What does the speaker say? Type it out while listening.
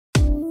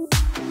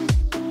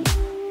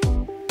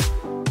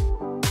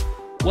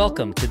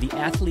Welcome to the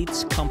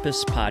Athlete's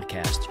Compass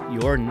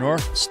Podcast, your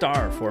North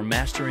Star for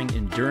mastering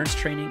endurance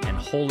training and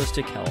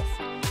holistic health.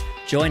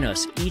 Join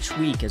us each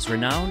week as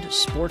renowned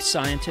sports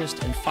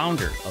scientist and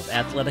founder of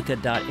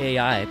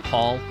Athletica.ai,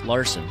 Paul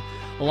Laursen,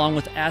 along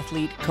with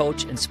athlete,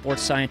 coach, and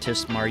sports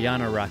scientist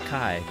Marjaana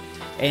Rakai,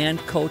 and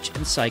coach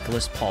and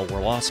cyclist Paul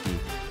Warloski,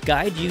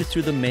 guide you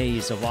through the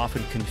maze of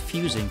often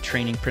confusing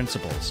training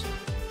principles.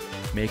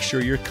 Make sure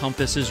your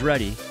compass is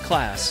ready.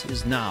 Class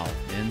is now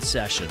in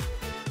session.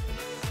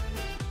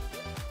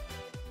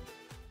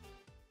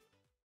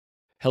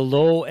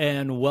 Hello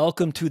and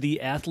welcome to the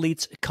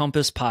Athlete's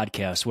Compass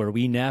Podcast, where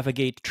we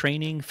navigate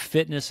training,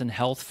 fitness, and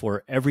health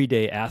for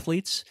everyday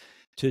athletes.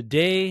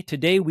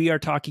 Today we are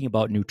talking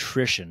about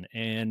nutrition,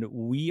 and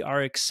we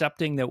are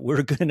accepting that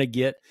we're going to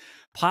get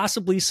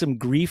possibly some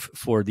grief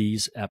for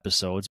these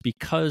episodes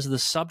because the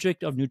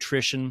subject of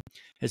nutrition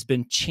has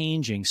been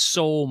changing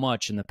so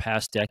much in the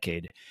past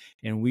decade,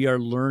 and we are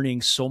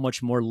learning so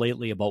much more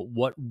lately about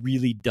what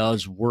really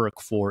does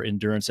work for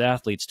endurance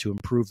athletes to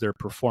improve their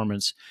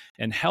performance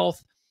and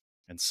health.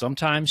 And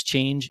sometimes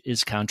change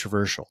is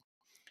controversial.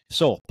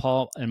 So,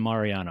 Paul and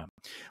Marjaana,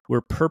 we're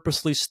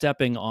purposely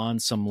stepping on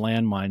some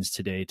landmines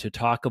today to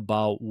talk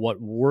about what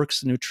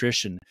works in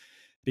nutrition,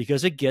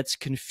 because it gets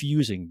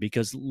confusing,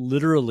 because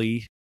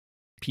literally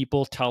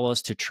people tell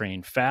us to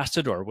train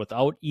fasted or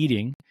without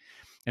eating,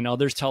 and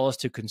others tell us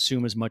to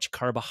consume as much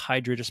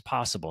carbohydrate as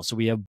possible. So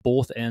we have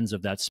both ends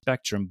of that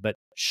spectrum, but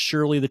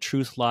surely the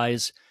truth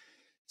lies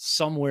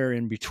somewhere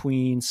in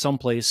between,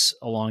 someplace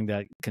along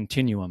that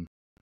continuum.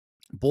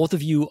 Both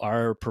of you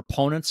are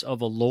proponents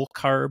of a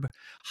low-carb,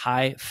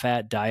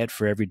 high-fat diet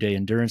for everyday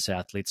endurance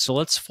athletes. So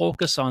let's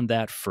focus on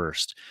that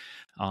first.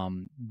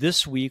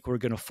 This week, we're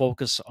going to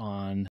focus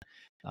on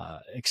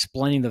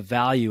explaining the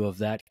value of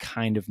that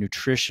kind of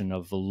nutrition,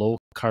 of the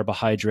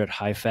low-carbohydrate,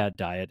 high-fat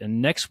diet.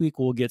 And next week,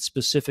 we'll get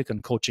specific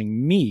on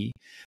coaching me,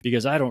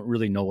 because I don't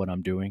really know what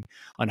I'm doing,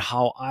 on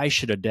how I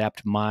should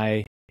adapt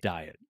my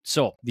diet.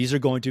 So these are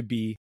going to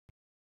be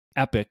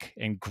epic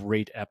and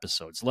great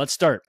episodes. Let's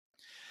start.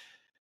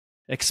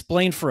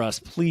 Explain for us,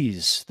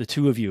 please, the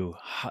two of you,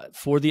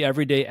 for the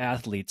everyday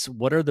athletes,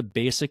 what are the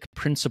basic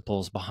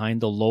principles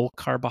behind the low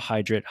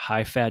carbohydrate,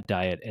 high fat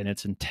diet and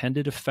its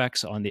intended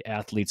effects on the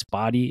athlete's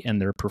body and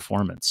their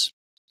performance?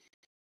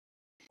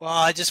 Well,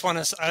 I just want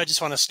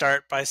to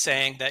start by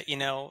saying that, we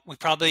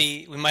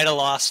might have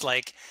lost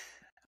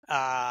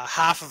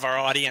half of our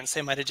audience.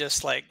 They might have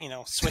just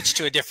switched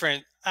to a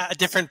different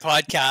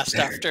podcast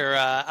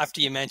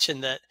after you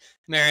mentioned that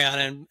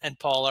Marjaana and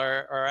Paul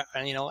are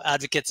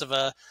advocates of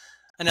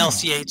an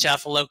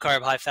LCHF, a low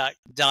carb, high fat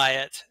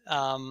diet.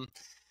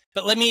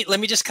 But let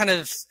me just kind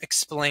of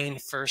explain,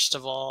 first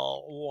of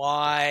all,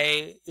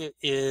 why it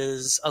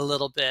is a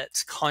little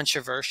bit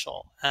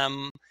controversial.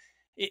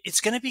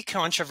 It's going to be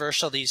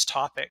controversial, these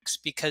topics,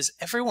 because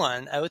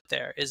everyone out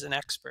there is an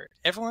expert.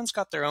 Everyone's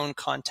got their own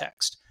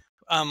context.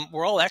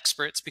 We're all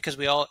experts because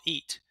we all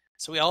eat.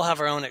 So we all have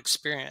our own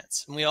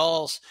experience, and we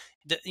all,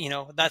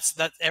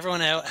 that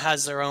everyone out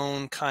has their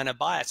own kind of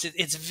bias.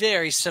 It's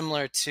very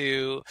similar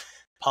to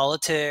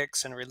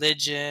politics and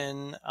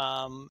religion,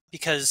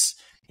 because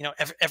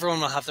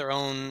everyone will have their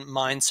own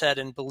mindset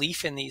and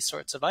belief in these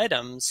sorts of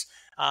items,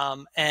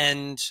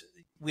 and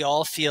we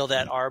all feel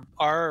that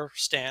our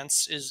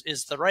stance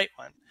is the right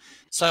one.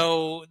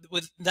 So,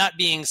 with that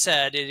being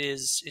said, it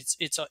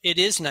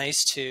is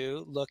nice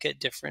to look at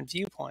different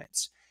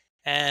viewpoints,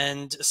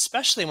 and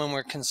especially when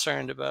we're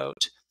concerned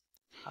about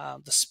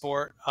the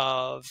sport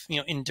of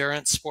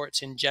endurance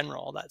sports in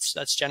general.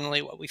 That's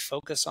generally what we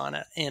focus on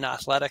in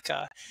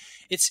Athletica.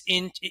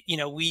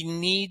 We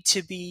need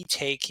to be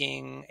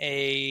taking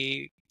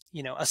a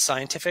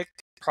scientific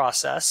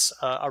process,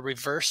 a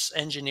reverse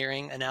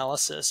engineering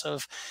analysis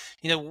of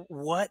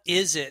what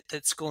is it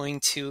that's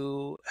going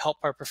to help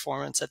our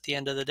performance at the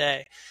end of the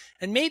day,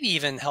 and maybe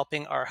even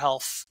helping our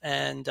health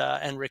and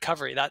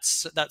recovery.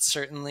 That's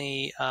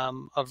certainly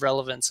of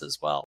relevance as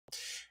well.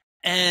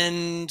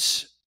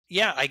 And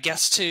yeah, I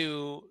guess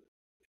to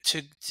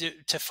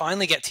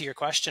finally get to your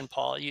question,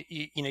 Paul,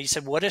 you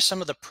said, what are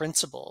some of the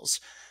principles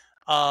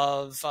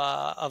of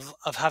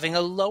having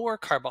a lower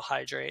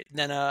carbohydrate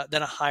than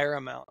a higher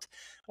amount?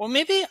 Well,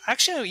 maybe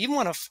actually I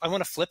want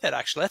to flip it.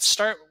 Actually,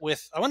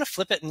 I want to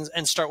flip it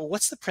and start with,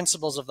 what's the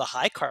principles of the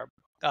high carb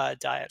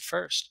diet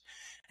first?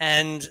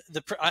 And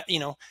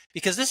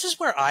because this is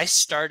where I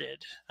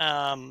started,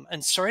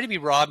 and sorry to be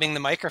robbing the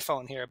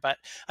microphone here, but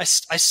I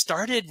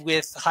started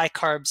with high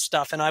carb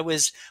stuff, and I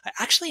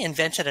actually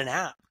invented an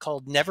app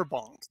called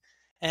Neverbonk,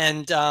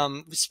 and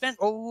we spent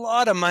a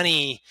lot of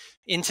money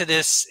into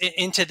this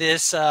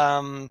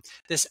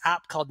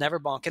app called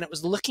Neverbonk, and it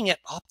was looking at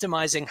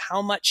optimizing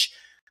how much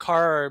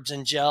carbs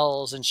and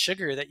gels and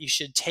sugar that you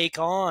should take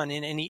on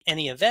in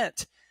any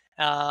event.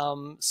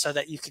 So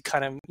that you could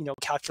kind of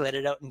calculate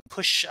it out and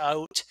push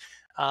out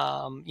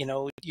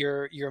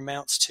your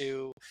amounts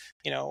to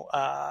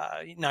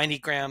 90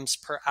 grams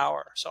per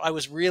hour. So I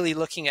was really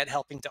looking at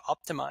helping to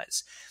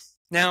optimize.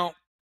 Now,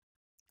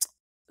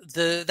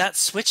 that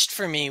switched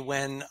for me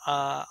when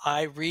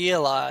I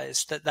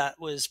realized that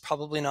was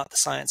probably not the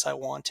science I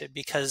wanted,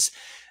 because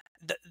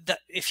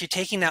if you're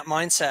taking that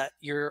mindset,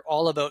 you're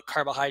all about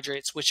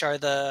carbohydrates, which are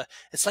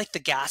it's like the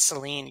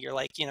gasoline. You're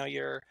like,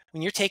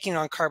 when you're taking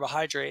on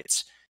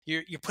carbohydrates,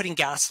 you're putting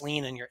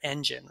gasoline in your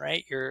engine,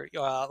 right? You're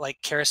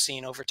like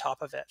kerosene over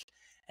top of it.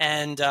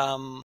 And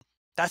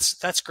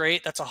that's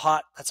great. That's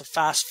a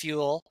fast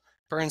fuel,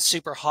 burns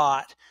super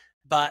hot,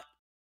 but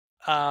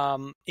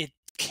it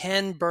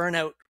can burn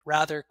out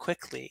rather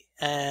quickly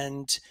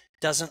and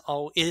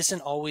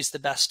isn't always the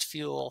best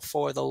fuel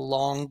for the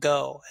long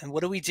go. And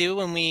what do we do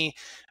when we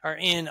are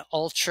in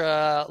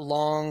ultra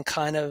long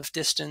kind of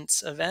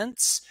distance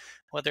events,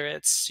 whether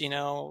it's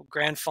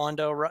Grand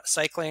Fondo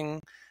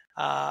cycling,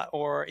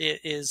 or it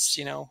is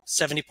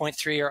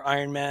 70.3 or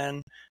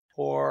Ironman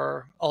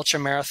or ultra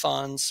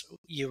marathons?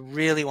 You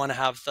really want to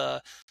have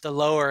the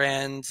lower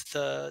end,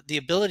 the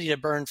ability to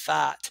burn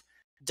fat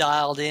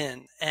dialed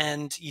in.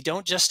 And you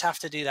don't just have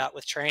to do that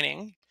with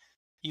training.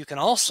 You can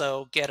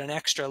also get an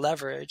extra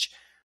leverage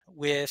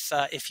with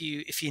if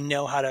you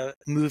know how to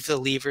move the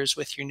levers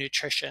with your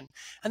nutrition.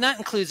 And that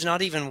includes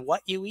not even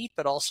what you eat,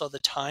 but also the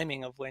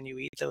timing of when you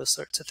eat those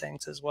sorts of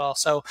things as well.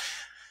 So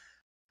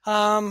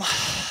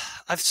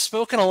I've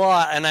spoken a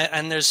lot,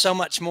 and there's so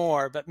much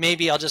more, but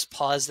maybe I'll just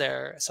pause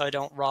there so I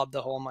don't rob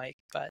the whole mic.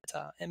 But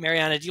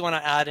Marjaana, do you want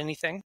to add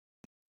anything?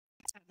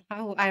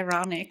 How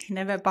ironic.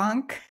 Never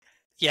bunk.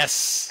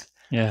 Yes.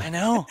 Yeah. I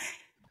know.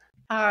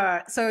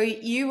 So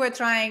you were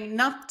trying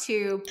not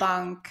to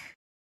bunk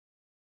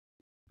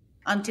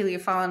until you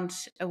found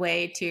a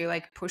way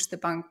to push the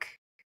bunk.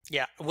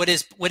 Yeah. What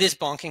is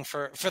bonking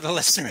for the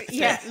listener?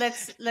 Yeah.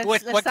 Let's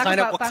what talk kind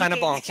about of what kind of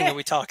bonking are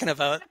we talking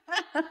about?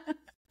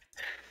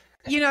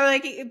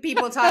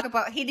 People talk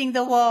about hitting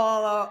the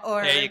wall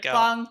or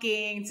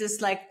bonking,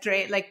 just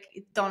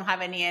don't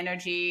have any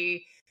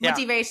energy,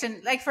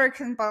 motivation. Like, for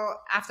example,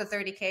 after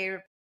 30K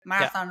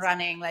marathon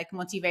running,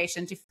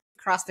 motivation to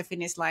cross the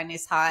finish line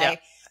is high,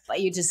 but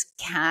you just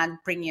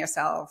can't bring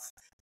yourself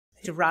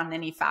to run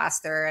any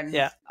faster.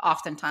 And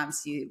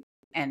oftentimes you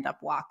end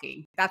up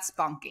walking. That's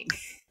bonking.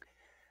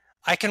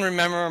 I can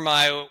remember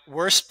my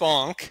worst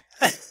bonk.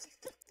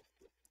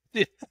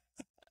 And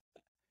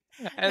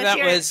that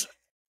was,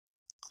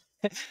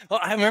 well,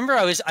 I remember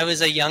I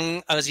was a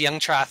young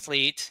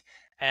triathlete,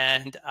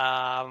 and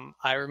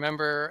I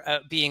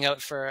remember being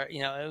out for,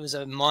 it was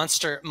a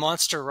monster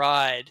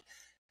ride,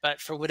 but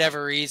for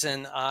whatever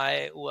reason,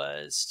 I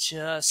was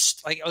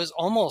just I was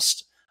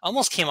almost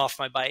came off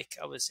my bike.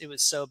 It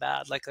was so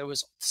bad. There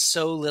was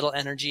so little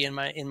energy in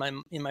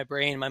my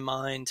brain, my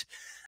mind,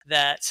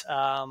 that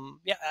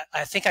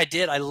I think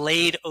I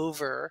laid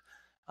over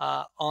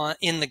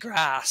in the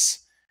grass.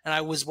 And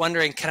I was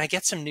wondering, can I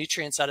get some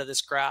nutrients out of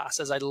this grass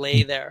as I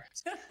lay there?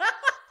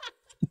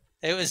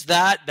 It was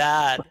that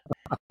bad.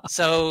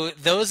 So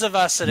those of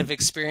us that have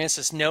experienced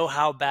this know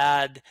how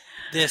bad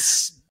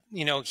this,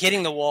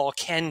 hitting the wall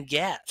can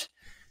get.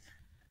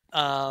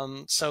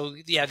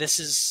 This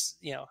is,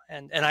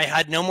 and I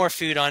had no more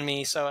food on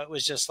me. So it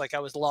was just I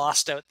was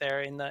lost out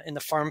there in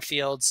the farm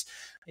fields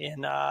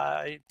in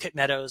Pitt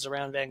Meadows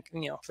around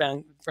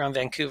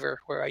Vancouver,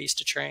 where I used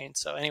to train.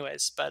 So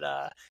anyways, but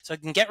so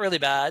it can get really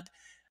bad.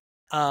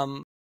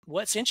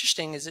 What's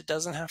interesting is it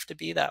doesn't have to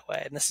be that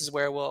way, and this is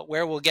where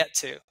we'll get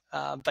to.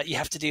 But you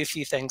have to do a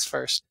few things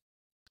first.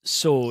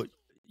 So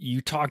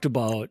you talked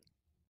about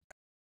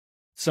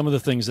some of the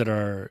things that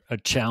are a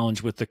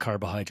challenge with the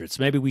carbohydrates.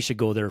 Maybe we should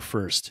go there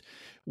first.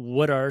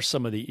 What are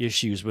some of the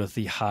issues with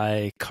the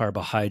high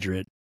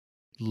carbohydrate,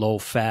 low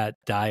fat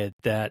diet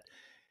that,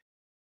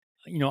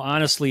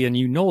 honestly, and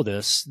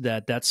this,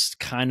 that's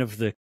kind of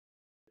the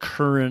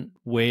current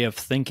way of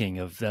thinking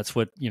of, that's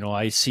what,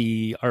 I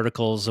see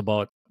articles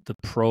about the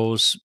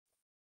pros,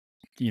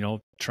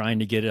 trying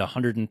to get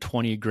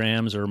 120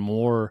 grams or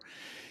more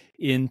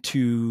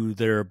into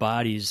their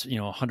bodies,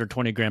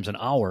 120 grams an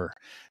hour.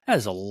 That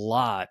is a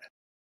lot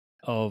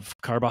of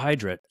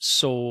carbohydrate.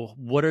 So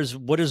what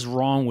is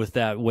wrong with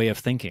that way of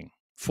thinking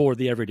for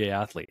the everyday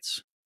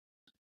athletes?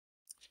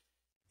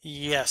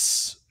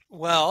 Yes.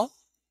 Well,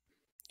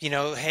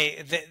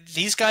 hey,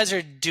 these guys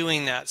are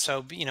doing that.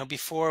 So,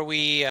 before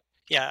we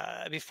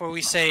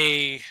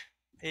say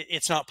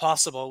it's not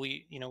possible,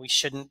 we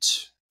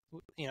shouldn't,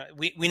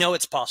 we know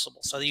it's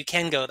possible. So you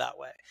can go that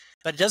way,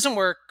 but it doesn't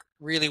work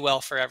really well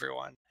for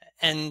everyone.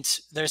 And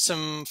there's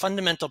some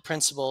fundamental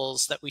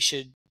principles that we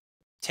should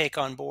take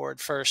on board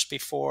first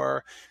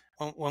before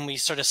when we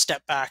sort of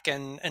step back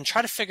and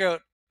try to figure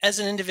out as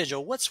an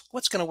individual, what's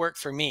going to work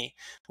for me?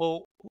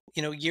 Well,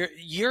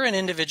 you're an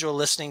individual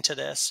listening to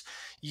this.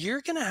 You're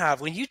going to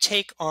have, when you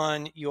take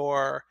on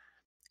your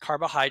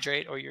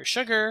carbohydrate or your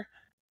sugar,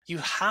 you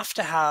have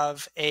to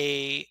have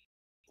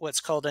what's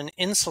called an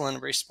insulin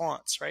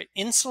response, right?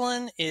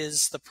 Insulin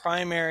is the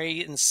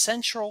primary and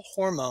central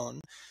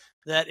hormone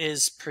that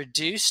is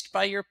produced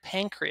by your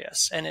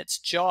pancreas, and its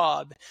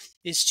job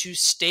is to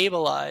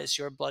stabilize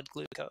your blood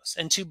glucose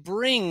and to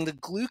bring the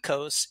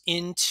glucose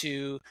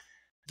into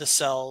the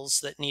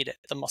cells that need it,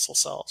 the muscle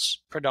cells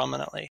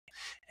predominantly.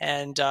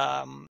 And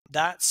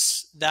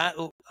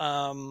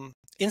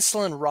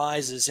insulin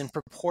rises in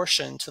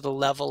proportion to the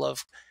level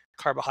of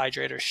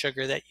carbohydrate or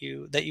sugar that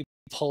you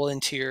pull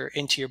into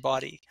your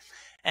body.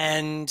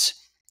 And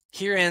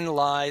herein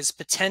lies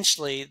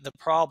potentially the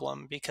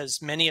problem,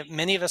 because many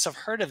of us have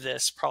heard of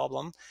this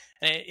problem,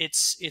 and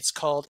it's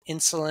called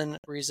insulin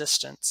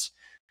resistance.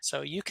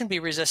 So you can be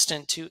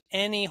resistant to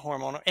any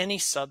hormone or any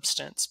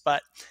substance,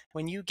 but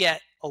when you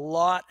get a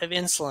lot of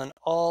insulin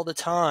all the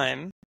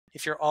time,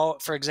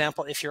 for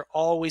example, if you're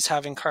always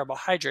having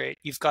carbohydrate,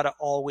 you've got to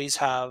always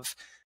have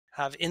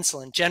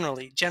insulin.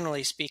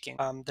 Generally speaking,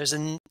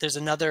 there's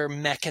another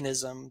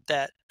mechanism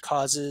that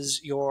causes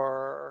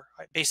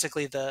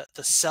basically the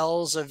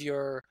cells of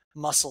your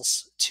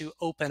muscles to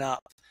open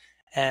up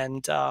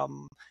and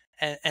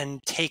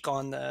take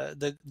on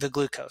the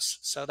glucose.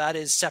 So that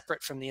is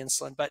separate from the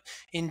insulin. But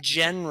in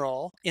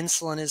general,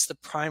 insulin is the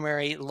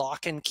primary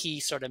lock and key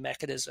sort of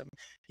mechanism.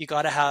 You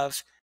got to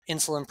have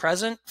insulin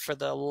present for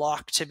the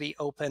lock to be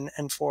open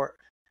and for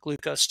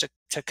glucose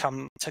to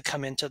come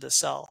into the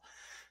cell.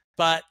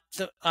 But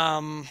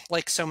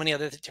like so many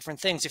other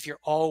different things, if you're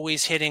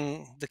always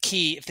hitting the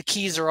key, if the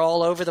keys are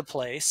all over the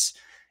place,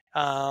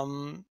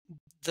 the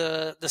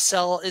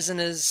cell isn't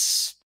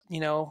as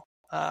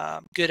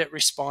good at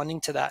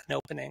responding to that and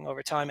opening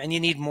over time, and you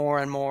need more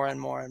and more and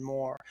more and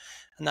more,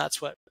 and that's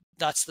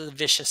the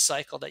vicious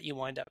cycle that you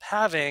wind up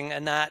having,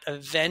 and that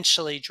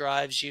eventually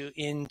drives you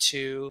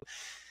into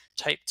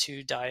type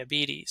 2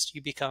 diabetes.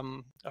 You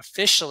become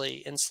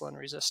officially insulin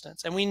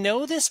resistant. And we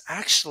know this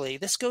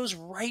goes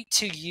right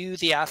to you,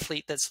 the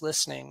athlete that's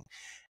listening.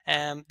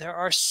 And there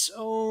are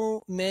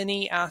so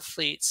many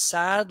athletes,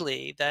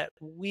 sadly, that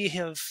we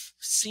have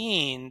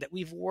seen, that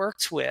we've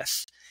worked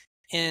with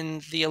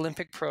in the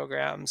Olympic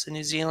programs in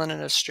New Zealand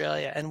and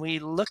Australia. And we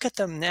look at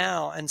them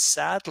now, and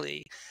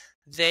sadly,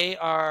 they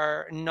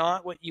are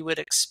not what you would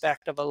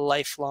expect of a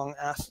lifelong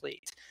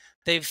athlete.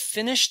 They've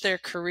finished their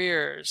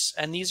careers,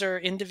 and these are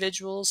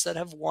individuals that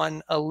have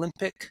won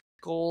Olympic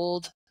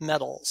gold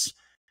medals,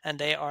 and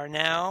they are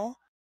now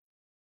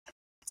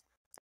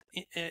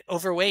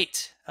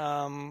overweight,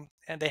 and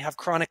they have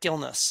chronic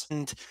illness.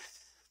 And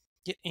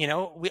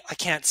I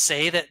can't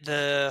say that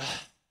the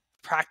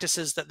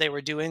practices that they were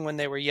doing when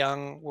they were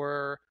young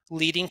were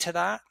leading to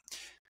that,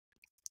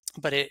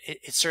 but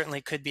it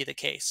certainly could be the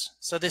case.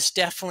 So this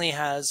definitely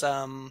has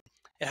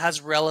it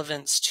has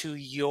relevance to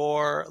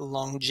your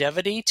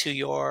longevity, to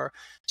your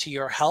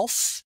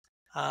health,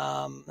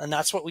 and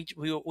that's what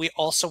we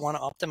also want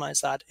to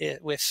optimize that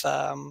with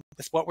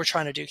what we're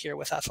trying to do here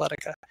with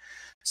Athletica.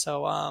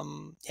 So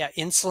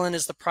insulin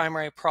is the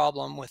primary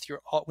problem when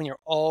you're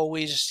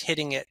always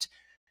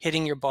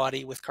hitting your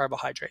body with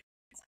carbohydrate.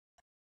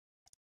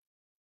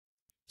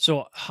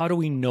 So how do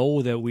we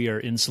know that we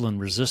are insulin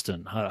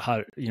resistant?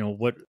 How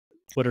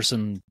what are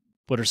some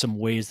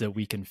ways that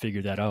we can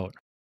figure that out?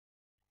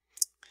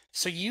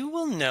 So you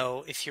will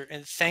know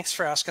and thanks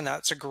for asking that.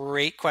 It's a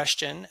great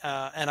question.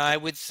 And I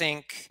would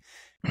think,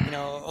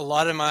 a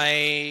lot of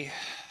my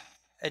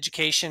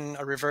education,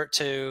 I revert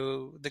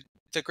to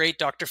the great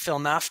Dr. Phil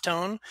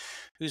Maftone,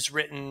 who's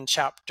written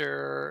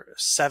chapter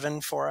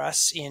 7 for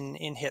us in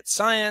HIT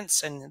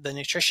Science and the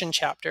nutrition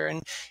chapter.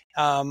 And,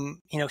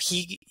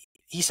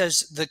 he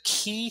says the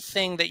key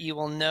thing that you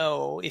will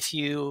know if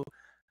you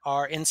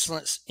are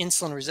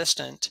insulin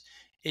resistant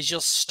is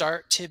you'll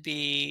start to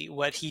be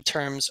what he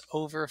terms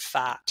over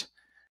fat.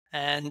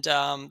 And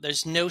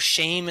there's no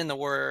shame in the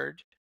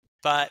word,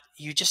 but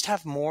you just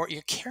have more,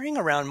 you're carrying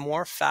around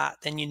more fat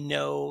than you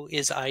know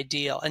is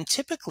ideal. And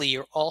typically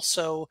you're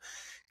also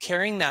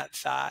carrying that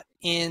fat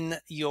in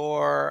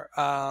your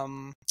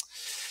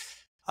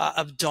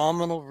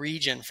abdominal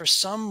region. For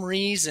some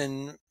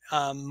reason,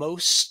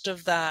 most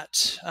of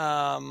that,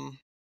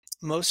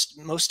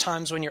 most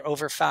times when you're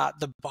over fat,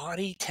 the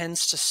body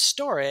tends to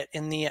store it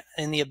in the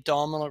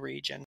abdominal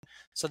region.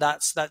 So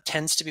that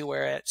tends to be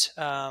where it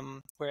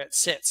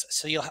sits.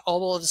 So you'll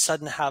all of a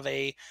sudden have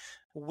a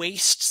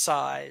waist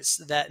size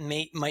that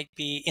might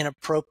be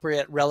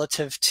inappropriate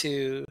relative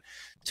to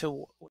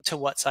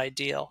what's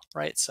ideal,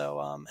 right? So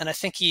and I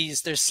think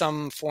there's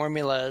some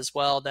formula as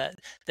well that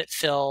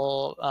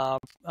Phil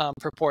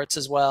purports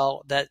as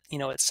well, that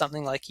it's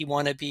something like you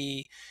want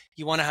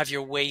to have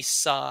your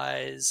waist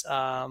size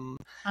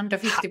under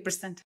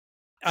 50%.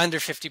 Under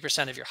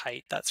 50% of your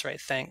height. That's right.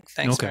 Thanks,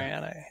 okay.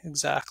 Marjaana.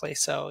 Exactly.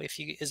 So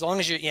as long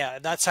as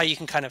that's how you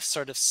can kind of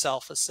sort of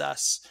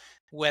self-assess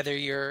whether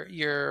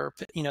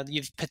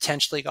you've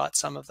potentially got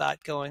some of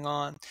that going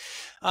on.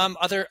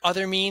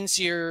 Other means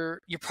you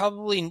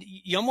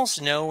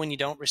almost know when you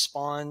don't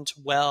respond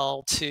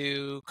well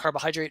to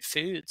carbohydrate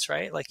foods,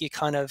 right? Like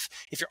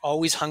if you're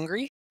always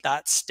hungry,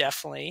 that's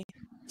definitely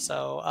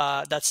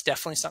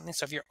something.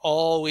 So if you're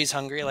always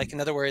hungry, like in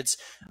other words,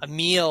 a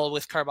meal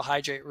with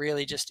carbohydrate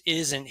really just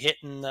isn't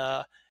hitting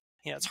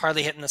it's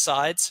hardly hitting the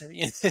sides,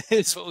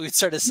 is what we would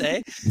sort of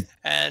say.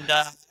 And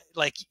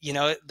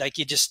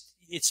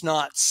it's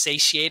not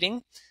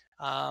satiating.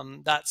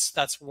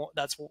 That's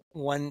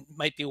one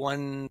might be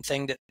one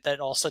thing that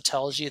also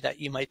tells you that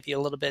you might be a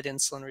little bit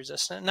insulin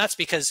resistant, and that's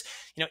because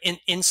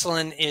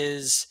insulin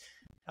is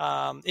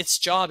its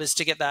job is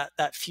to get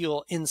that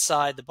fuel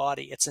inside the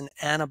body. It's an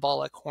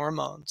anabolic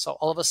hormone. So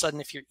all of a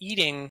sudden, if you're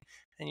eating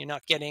and you're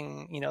not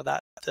getting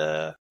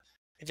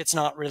if it's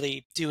not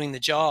really doing the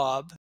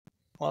job,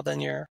 well,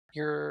 then you're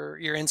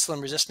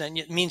insulin resistant, and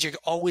it means you're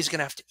always going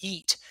to have to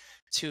eat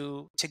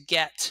to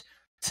get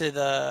to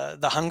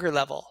the hunger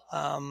level.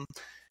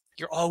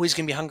 You're always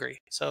going to be hungry.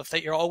 So if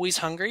you're always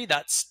hungry,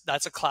 that's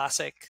a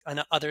classic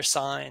another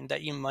sign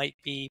that you might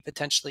be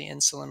potentially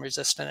insulin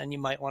resistant, and you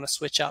might want to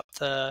switch up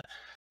the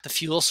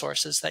fuel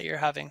sources that you're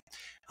having.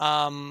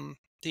 The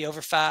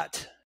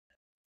overfat,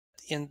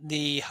 in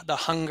the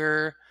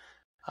hunger,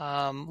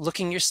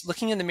 looking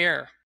in the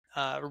mirror.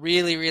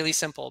 Really, really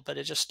simple, but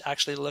it just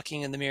actually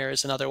looking in the mirror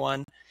is another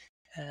one.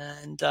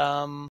 And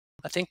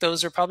I think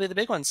those are probably the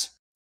big ones.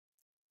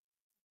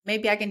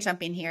 Maybe I can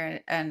jump in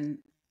here and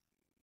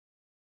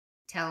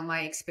tell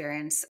my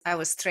experience. I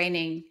was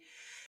training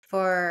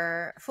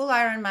for full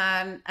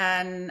Ironman,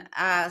 and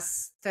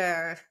as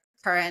the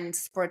current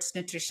sports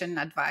nutrition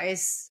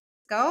advice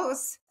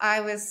goes, I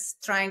was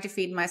trying to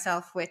feed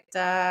myself with,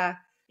 carbs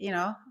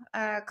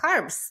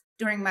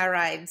during my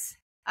rides.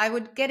 I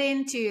would get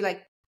into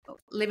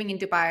living in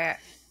Dubai.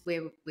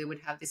 We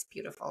would have this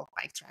beautiful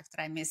bike track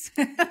that I miss.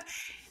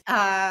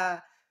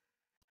 But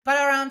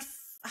around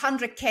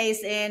 100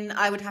 Ks in,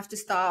 I would have to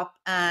stop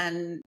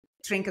and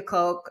drink a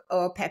Coke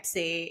or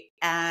Pepsi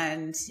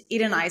and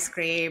eat an ice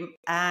cream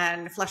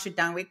and flush it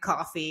down with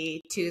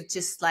coffee to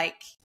just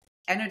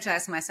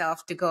energize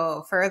myself to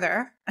go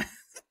further.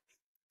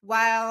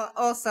 While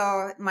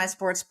also my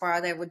sports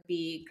bar, there would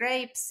be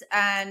grapes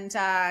and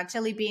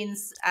jelly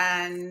beans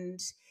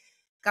and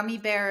gummy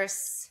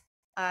bears,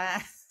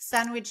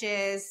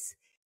 sandwiches.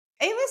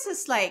 It was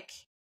just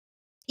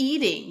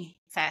eating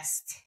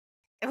fest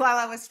while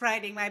I was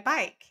riding my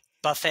bike.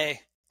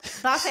 Buffet,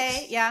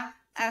 yeah,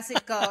 as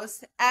it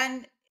goes.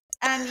 and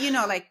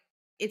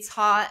it's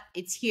hot,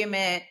 it's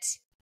humid,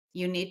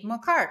 you need more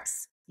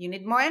carbs, you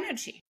need more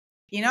energy,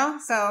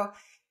 so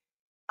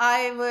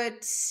I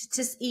would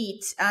just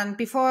eat. And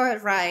before a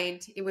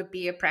ride, it would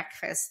be a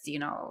breakfast,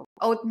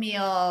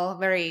 oatmeal,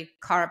 very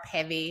carb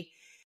heavy.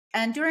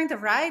 And during the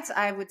rides,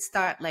 I would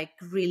start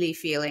really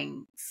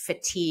feeling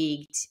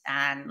fatigued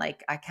and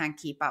I can't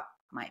keep up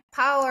my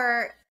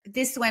power.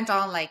 This went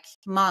on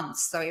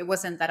months, so it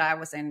wasn't that I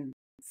wasn't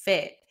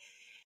fit.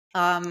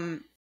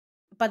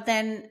 But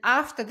then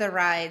after the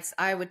rides,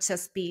 I would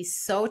just be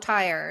so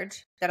tired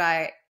that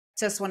I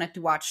just wanted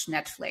to watch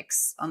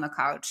Netflix on the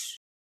couch.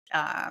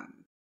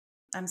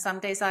 And some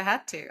days I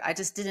had to. I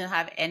just didn't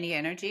have any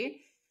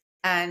energy.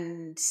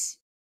 And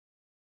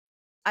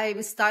I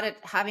started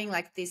having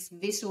these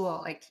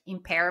visual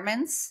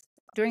impairments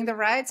during the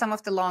ride, some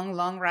of the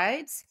long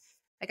rides.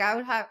 I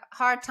would have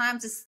hard time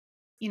just,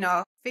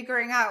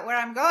 figuring out where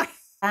I'm going.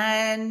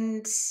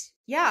 And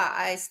yeah,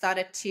 I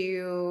started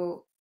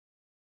to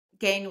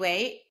gain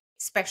weight,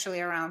 especially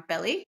around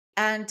belly,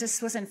 and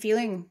just wasn't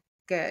feeling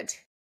good.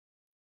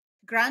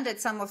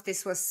 Granted, some of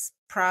this was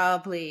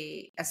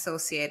probably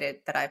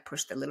associated that I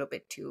pushed a little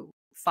bit too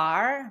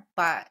far,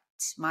 but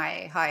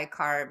my high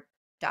carb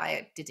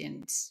diet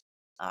didn't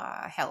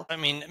help. I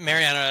mean,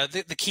 Marjaana,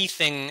 the key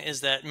thing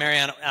is that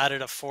Marjaana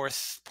added a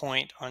fourth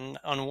point on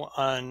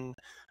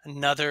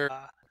another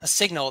a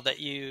signal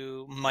that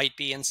you might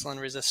be insulin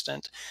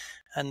resistant,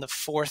 and the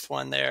fourth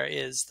one there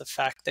is the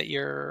fact that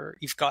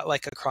you've got a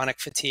chronic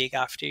fatigue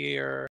after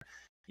your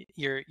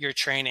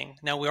training.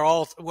 Now we're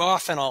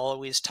often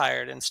always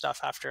tired and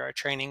stuff after our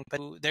training, but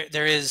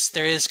there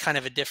is kind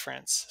of a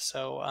difference.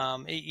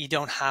 So you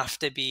don't have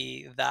to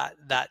be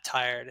that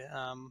tired.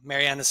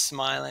 Marjaana's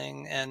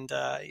smiling, and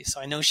so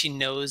I know she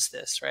knows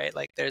this, right?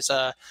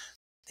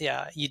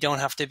 You don't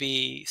have to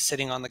be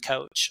sitting on the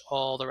couch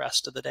all the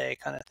rest of the day,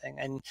 kind of thing.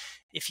 And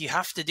if you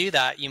have to do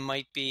that, you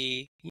might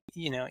be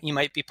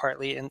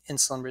partly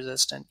insulin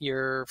resistant.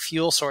 Your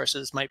fuel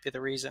sources might be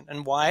the reason.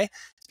 And why?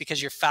 It's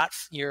because your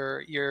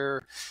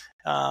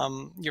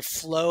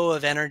flow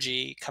of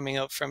energy coming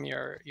out from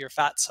your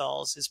fat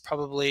cells is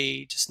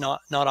probably just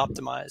not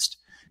optimized.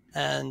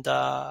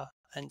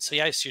 And so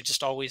yes, you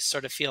just always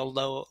sort of feel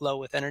low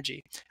with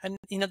energy, and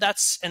you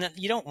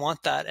don't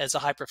want that as a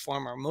high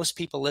performer. Most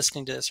people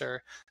listening to this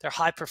they're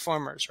high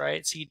performers,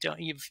 right? So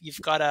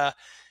you've got to.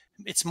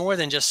 It's more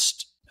than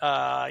just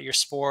your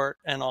sport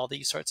and all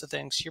these sorts of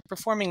things. You're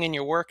performing in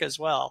your work as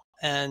well,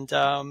 and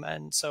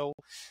so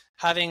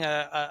having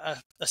a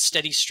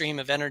steady stream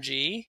of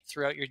energy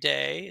throughout your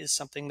day is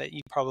something that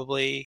you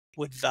probably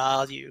would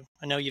value.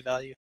 I know you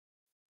value.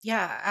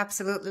 Yeah,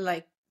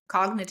 absolutely.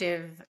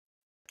 Cognitive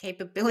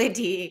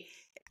capability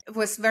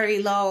was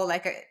very low.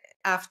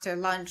 After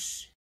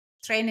lunch,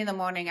 train in the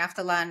morning,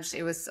 after lunch,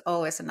 it was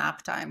always a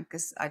nap time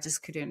because I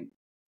just couldn't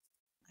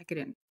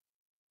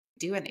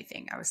do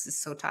anything. I was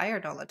just so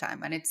tired all the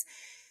time. And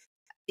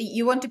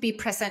you want to be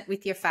present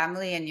with your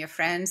family and your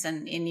friends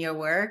and in your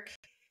work.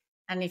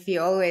 And if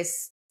you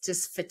always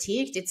just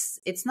fatigued,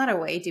 it's not a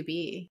way to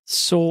be.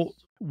 So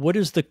what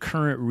does the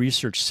current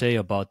research say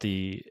about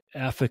the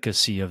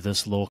efficacy of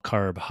this low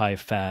carb, high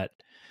fat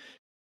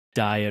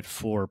diet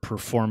for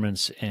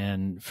performance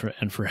and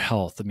for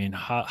health? I mean,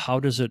 how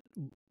is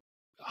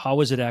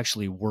it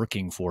actually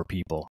working for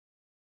people?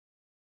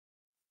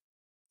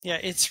 Yeah,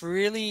 it's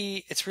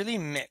really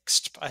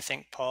mixed, I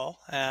think, Paul.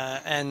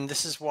 And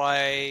this is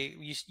why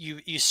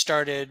you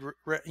started,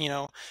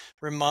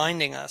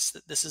 reminding us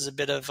that this is a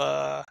bit of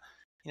a,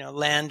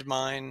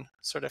 landmine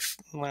sort of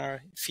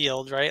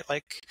field, right?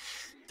 Like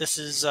this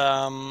is,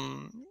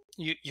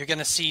 you're going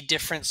to see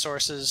different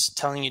sources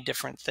telling you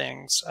different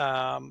things.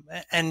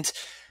 And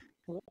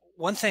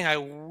one thing I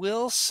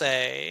will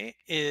say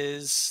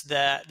is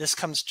that this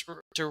comes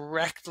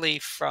directly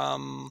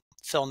from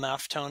Phil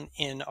Maffetone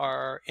in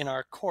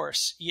our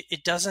course.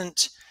 It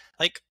doesn't,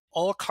 like,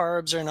 all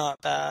carbs are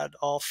not bad,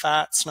 all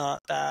fat's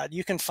not bad.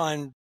 You can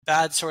find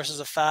bad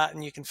sources of fat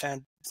and you can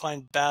find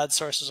bad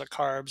sources of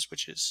carbs,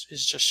 which is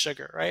just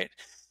sugar, right?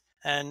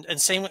 And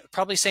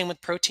probably same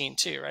with protein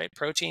too, right?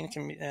 Protein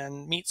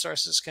and meat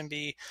sources can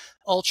be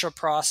ultra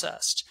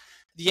processed.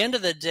 At the end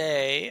of the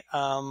day,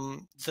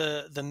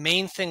 the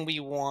main thing we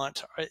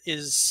want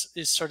is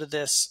sort of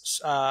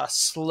this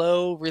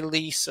slow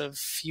release of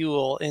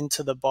fuel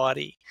into the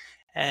body,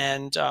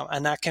 and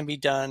that can be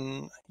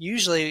done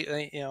usually,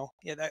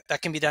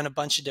 that can be done a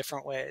bunch of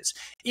different ways.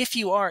 If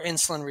you are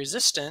insulin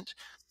resistant,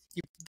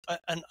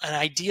 an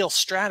ideal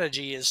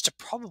strategy is to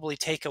probably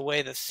take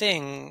away the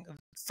thing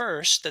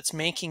first that's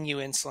making you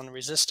insulin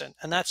resistant,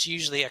 and that's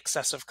usually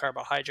excessive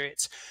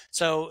carbohydrates.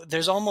 So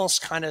there's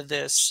almost kind of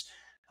this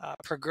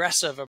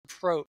progressive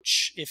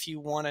approach if you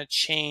want to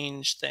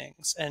change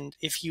things. And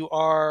if you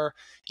are,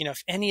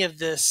 if any of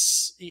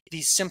these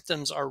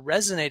symptoms are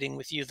resonating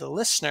with you, the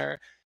listener,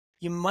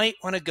 you might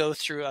want to go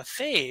through a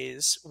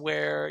phase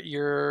where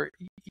you're,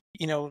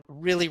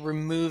 really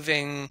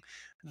removing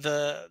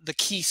the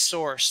key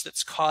source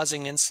that's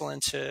causing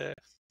insulin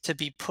to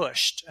be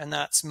pushed, and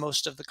that's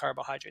most of the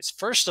carbohydrates.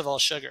 First of all,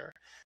 sugar,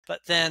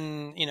 but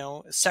then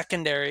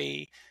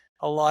secondary,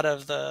 a lot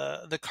of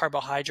the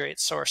carbohydrate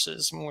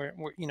sources. We're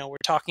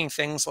talking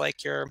things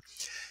like your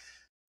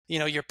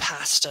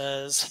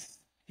pastas,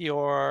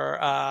 your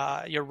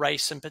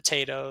rice and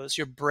potatoes,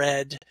 your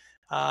bread,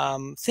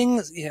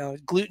 things.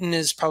 Gluten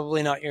is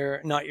probably not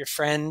your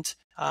friend.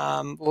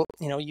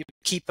 You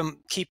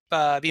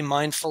be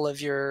mindful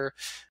of your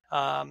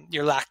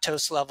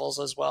lactose levels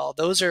as well.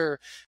 Those are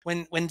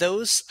when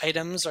those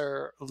items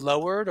are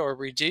lowered or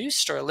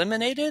reduced or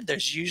eliminated,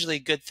 there's usually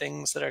good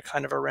things that are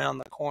kind of around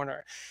the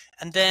corner.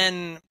 And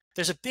then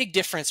there's a big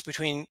difference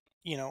between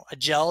a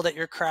gel that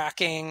you're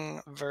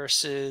cracking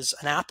versus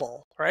an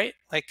apple, right?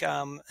 Like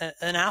an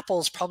apple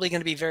is probably going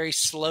to be very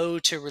slow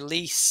to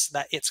release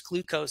its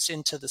glucose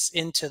into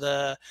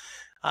the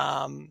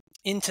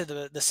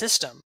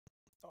system.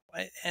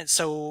 And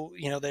so,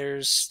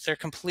 they're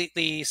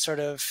completely sort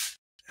of,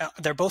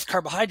 they're both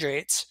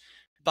carbohydrates,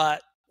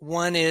 but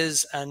one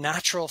is a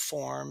natural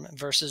form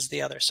versus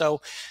the other.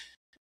 So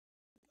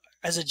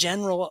as a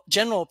general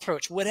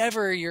approach,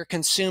 whatever you're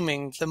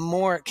consuming, the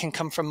more it can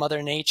come from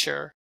Mother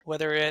Nature,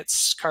 whether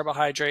it's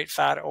carbohydrate,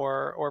 fat,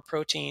 or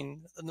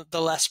protein,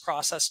 the less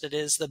processed it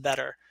is, the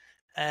better.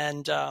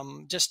 And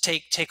just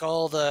take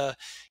all the,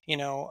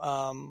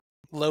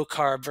 low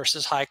carb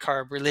versus high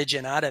carb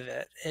religion out of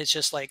it. It's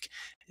just like,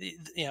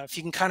 if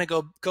you can kind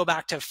of go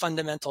back to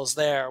fundamentals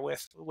there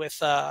with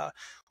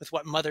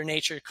what Mother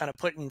Nature kind of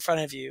put in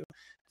front of you,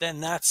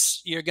 then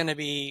you're going to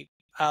be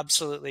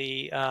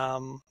absolutely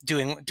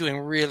doing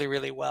really,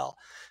 really well.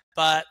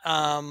 But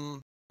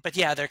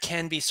yeah, there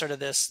can be sort of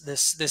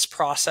this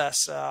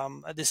process,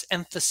 this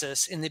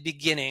emphasis in the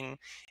beginning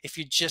if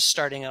you're just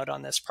starting out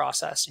on this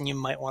process, and you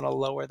might want to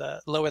lower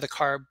the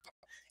carb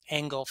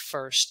angle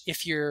first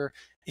if you're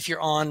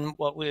on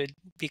what would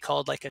be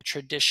called like a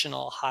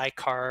traditional high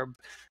carb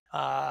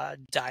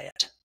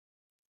diet.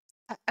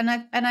 And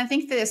I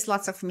think there's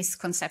lots of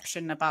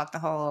misconception about the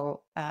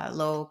whole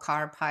low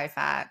carb, high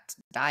fat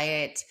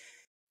diet,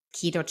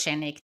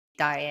 ketogenic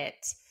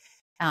diet,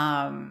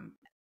 and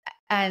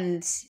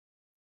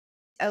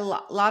a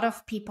lot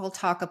of people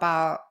talk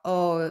about,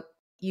 oh,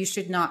 you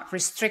should not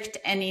restrict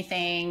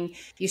anything,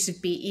 you should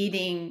be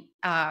eating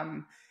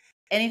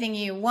anything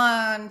you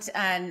want.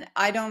 And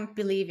I don't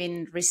believe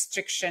in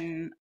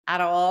restriction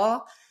at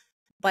all,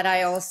 but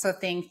I also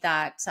think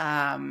that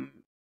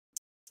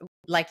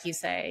like you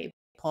say,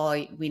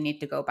 Paul, we need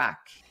to go back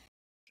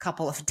a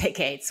couple of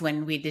decades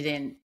when we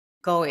didn't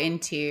go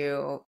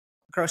into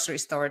grocery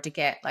store to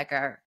get like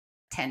a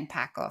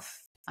 10-pack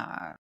of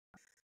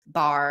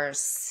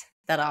bars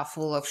that are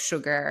full of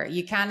sugar.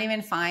 You can't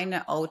even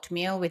find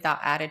oatmeal without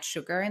added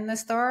sugar in the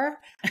store.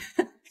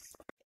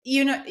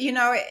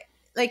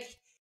 Like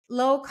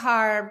low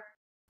carb,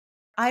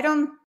 I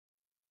don't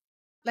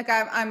like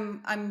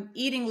I'm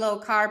eating low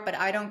carb, but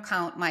I don't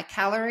count my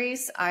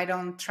calories. I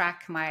don't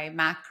track my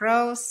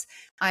macros.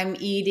 I'm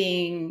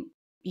eating,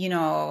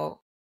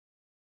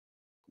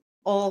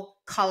 all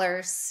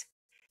colors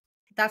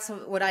that's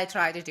what I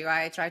try to do.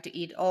 I try to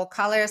eat all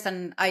colors,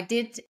 and I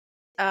did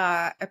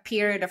a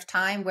period of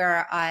time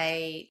where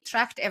I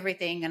tracked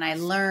everything and I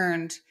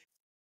learned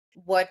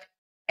what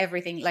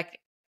everything, like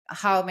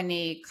how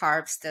many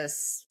carbs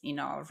does,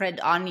 red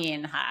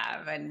onion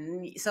have.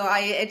 And so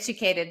I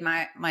educated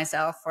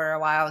myself for a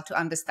while to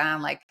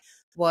understand like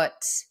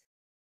what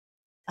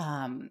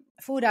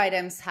food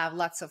items have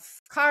lots of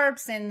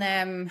carbs in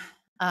them.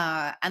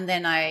 And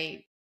then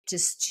I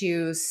just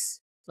choose,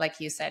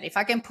 like you said, if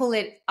I can pull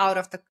it out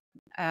of the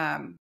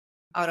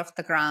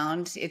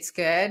ground, it's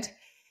good,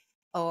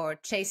 or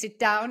chase it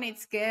down,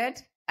 it's good.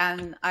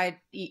 And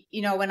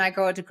when I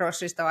go to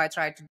grocery store, I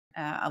try to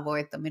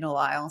avoid the middle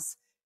aisles.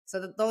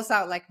 So those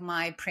are like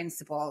my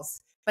principles.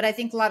 But I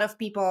think a lot of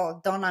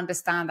people don't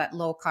understand that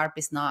low carb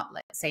is not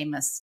like same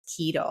as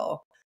keto.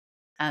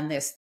 And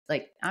there's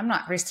like, I'm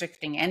not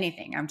restricting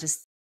anything. I'm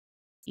just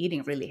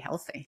eating really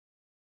healthy.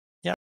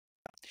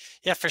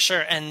 Yeah, for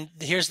sure. And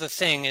here's the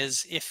thing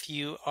is, if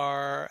you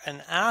are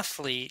an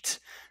athlete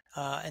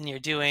and you're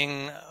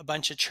doing a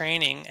bunch of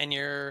training and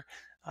you're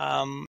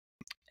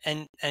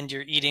and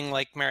you're eating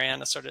like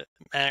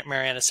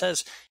Marjaana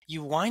says,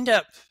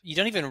 you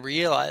don't even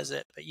realize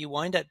it, but you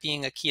wind up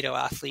being a keto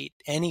athlete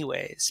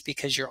anyways,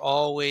 because you're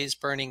always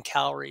burning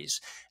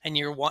calories, and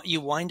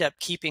you wind up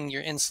keeping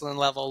your insulin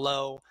level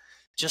low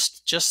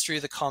just through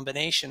the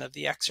combination of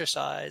the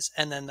exercise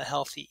and then the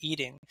healthy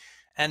eating.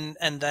 And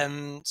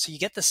then so you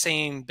get the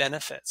same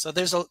benefit. So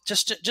there's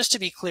just to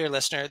be clear,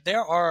 listener,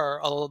 there are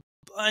a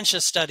bunch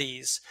of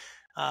studies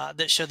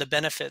that show the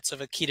benefits of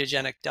a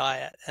ketogenic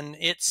diet, and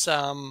it's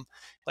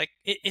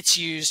it's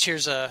used.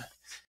 Here's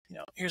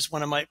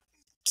one of my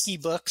key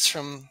books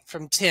from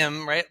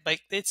Tim, right?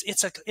 Like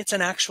it's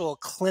an actual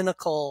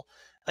clinical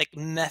like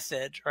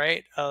method,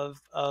 right,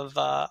 of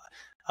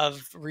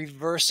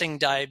reversing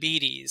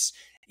diabetes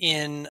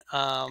in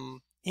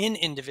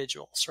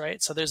individuals,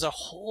 right? So there's a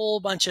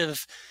whole bunch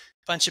of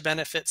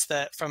benefits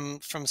that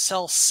from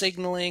cell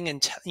signaling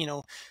and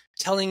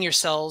telling your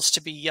cells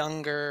to be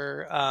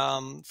younger,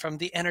 from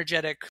the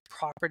energetic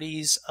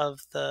properties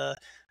of the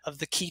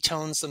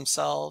ketones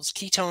themselves.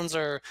 Ketones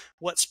are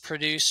what's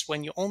produced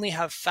when you only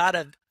have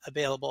fat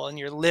available, and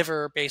your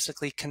liver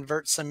basically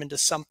converts them into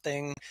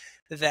something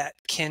that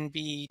can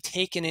be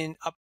taken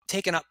up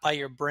by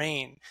your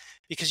brain.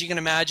 Because you can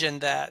imagine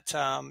that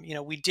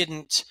we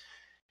didn't,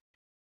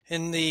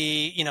 in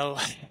the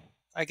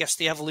I guess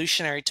the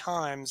evolutionary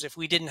times, if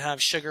we didn't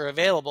have sugar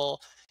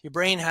available, your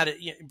brain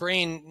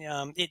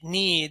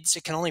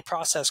it can only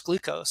process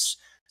glucose,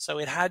 so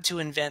it had to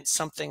invent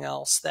something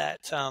else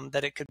that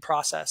it could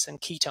process, and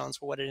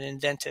ketones were what it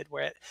invented,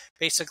 where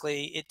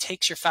it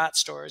takes your fat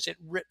stores, it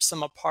rips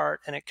them apart,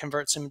 and it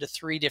converts them into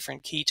 3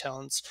 different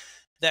ketones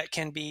that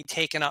can be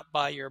taken up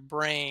by your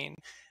brain.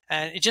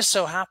 And it just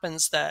so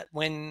happens that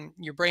when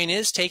your brain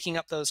is taking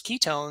up those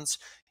ketones,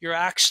 you're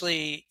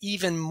actually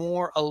even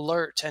more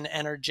alert and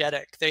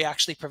energetic. They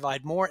actually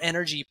provide more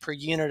energy per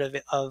unit of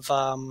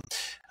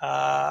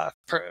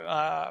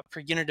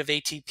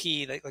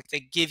ATP.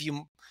 They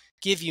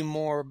give you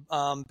more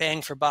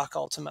bang for buck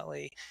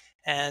ultimately,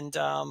 and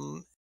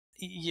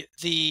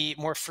the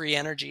more free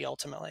energy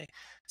ultimately.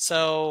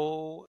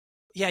 So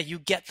yeah, you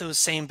get those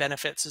same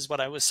benefits, is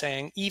what I was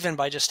saying, even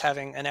by just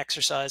having an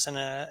exercise and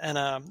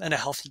a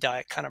healthy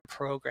diet kind of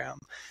program.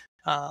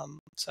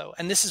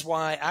 And this is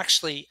why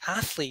actually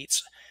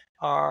athletes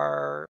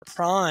are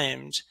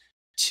primed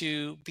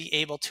to be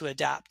able to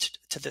adapt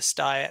to this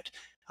diet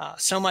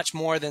so much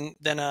more than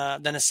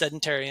a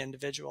sedentary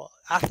individual.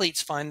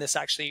 Athletes find this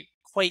actually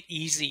quite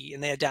easy,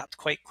 and they adapt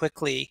quite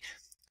quickly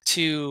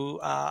to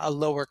a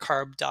lower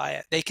carb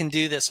diet. They can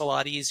do this a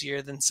lot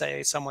easier than,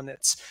 say, someone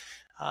that's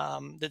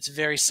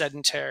very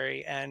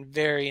sedentary and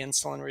very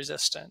insulin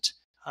resistant,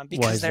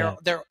 because they're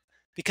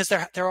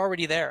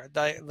already there.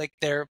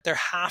 They're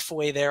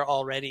halfway there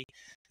already.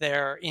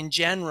 They're in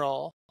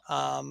general,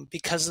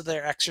 because of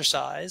their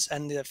exercise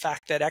and the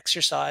fact that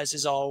exercise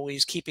is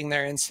always keeping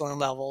their insulin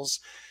levels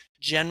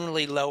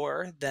generally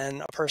lower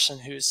than a person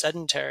who's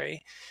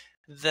sedentary.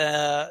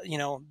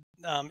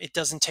 It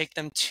doesn't take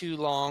them too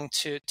long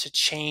to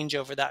change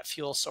over that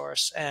fuel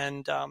source,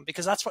 and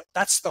because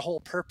that's the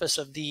whole purpose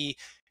of the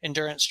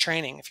endurance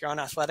training. If you're on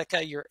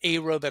Athletica, your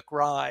aerobic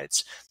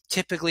rides,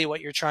 typically what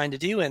you're trying to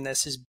do in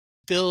this is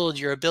build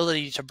your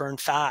ability to burn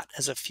fat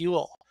as a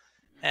fuel,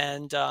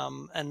 and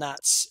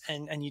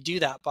you do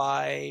that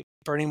by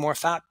burning more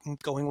fat and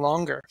going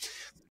longer.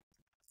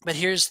 But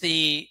here's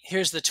the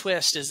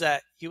twist, is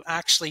that you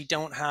actually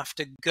don't have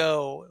to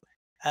go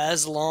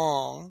as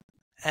long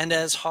and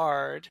as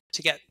hard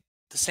to get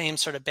the same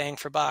sort of bang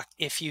for buck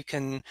if you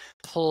can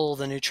pull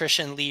the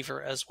nutrition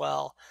lever as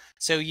well.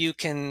 So you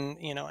can,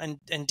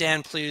 and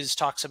Dan Plews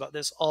talks about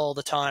this all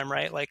the time,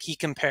 right? Like he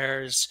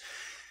compares,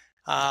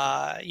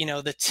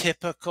 the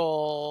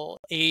typical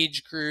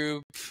age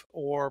group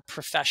or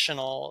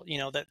professional,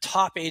 the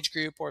top age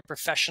group or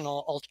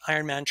professional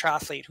Ironman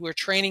triathlete who are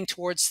training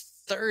towards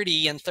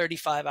 30 and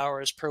 35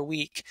 hours per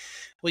week.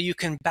 Well, you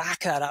can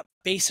back that up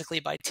basically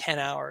by 10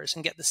 hours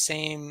and get the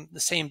same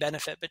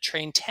benefit, but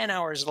train 10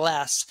 hours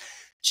less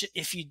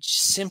if you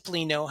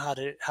simply know how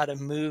to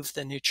move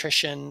the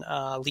nutrition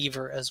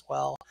lever as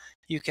well.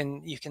 You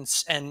can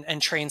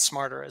and train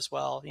smarter as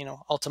well. You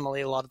know,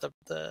 ultimately a lot of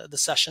the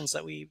sessions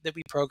that we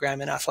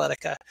program in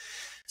Athletica.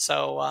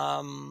 So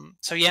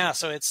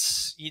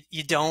it's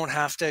you don't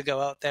have to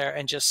go out there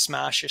and just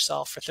smash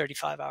yourself for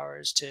 35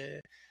 hours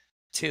to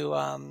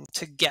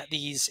get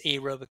these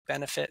aerobic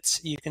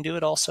benefits. You can do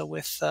it also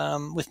with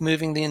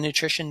moving the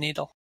nutrition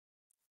needle.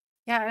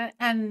 Yeah,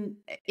 and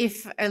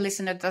if a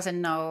listener doesn't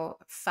know,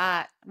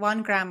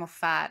 1 gram of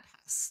fat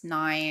has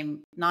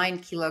 9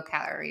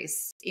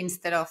 kilocalories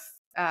instead of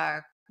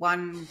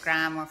 1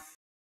 gram of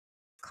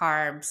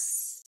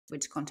carbs,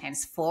 which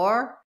contains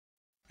 4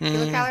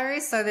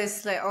 kilocalories. So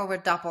there's like over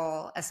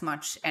double as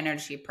much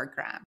energy per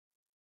gram.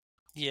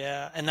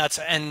 Yeah, and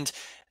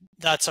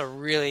that's a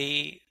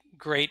really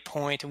great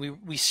point, and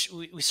we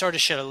sort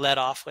of should have led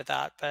off with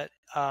that, but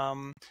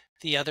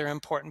the other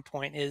important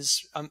point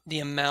is the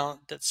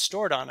amount that's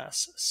stored on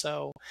us.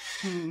 So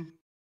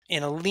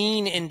in a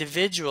lean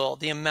individual,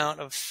 the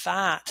amount of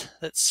fat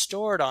that's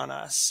stored on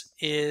us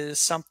is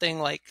something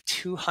like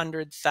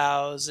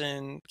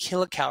 200,000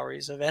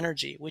 kilocalories of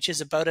energy, which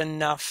is about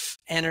enough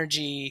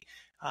energy.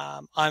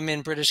 I'm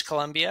in British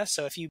Columbia,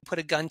 so if you put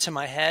a gun to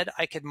my head,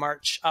 I could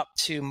march up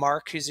to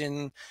Mark, who's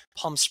in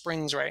Palm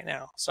Springs right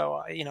now.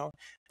 So,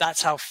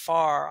 that's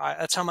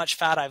that's how much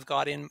fat I've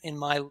got in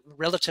my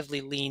relatively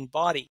lean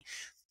body.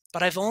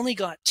 But I've only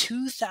got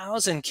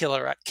 2,000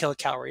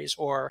 kilocalories,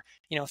 or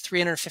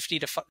 350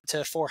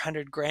 to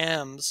 400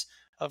 grams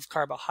of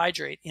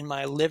carbohydrate in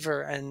my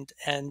liver and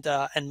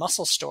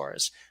muscle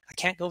stores. I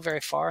can't go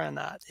very far on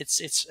that.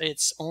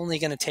 It's only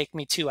going to take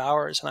me 2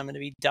 hours, and I'm going to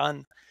be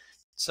done.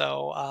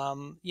 So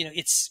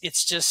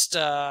it's just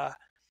the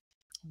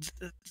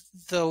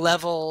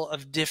level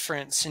of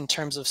difference in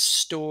terms of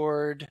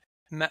stored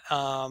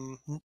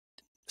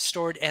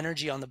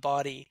energy on the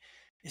body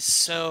is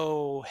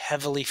so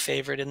heavily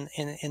favored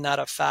in that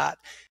of fat.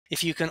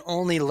 If you can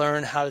only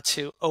learn how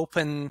to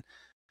open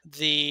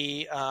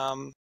the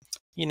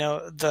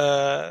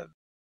the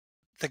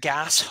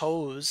gas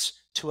hose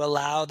to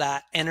allow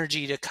that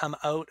energy to come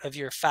out of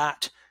your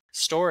fat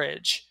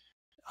storage,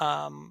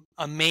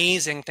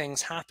 amazing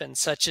things happen,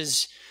 such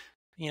as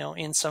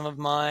in some of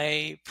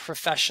my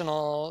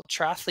professional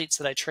triathletes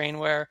that I train,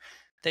 where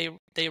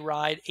they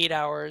ride 8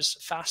 hours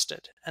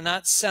fasted. And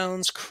that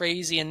sounds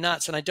crazy and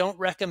nuts. And I don't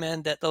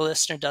recommend that the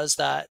listener does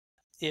that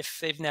if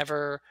they've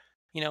never,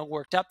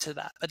 worked up to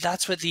that. But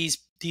that's what these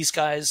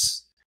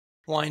guys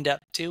wind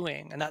up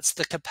doing. And that's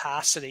the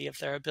capacity of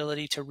their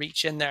ability to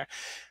reach in there.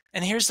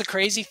 And here's the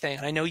crazy thing.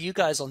 I know you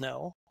guys will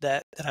know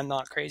that I'm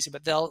not crazy,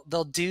 but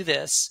they'll do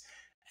this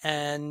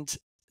and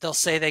they'll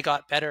say they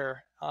got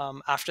better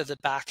after the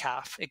back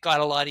half. It got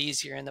a lot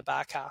easier in the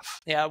back half.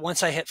 Yeah,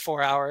 once I hit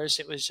 4 hours,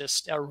 it was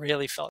just, I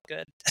really felt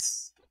good.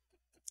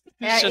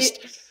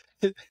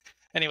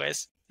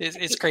 Anyways,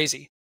 it's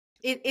crazy.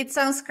 It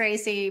sounds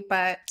crazy,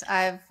 but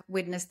I've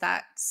witnessed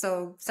that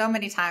so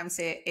many times.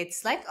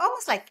 It's like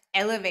almost like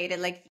elevated,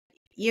 like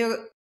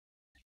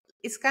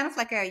it's kind of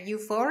like a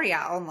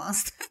euphoria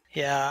almost.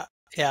 Yeah.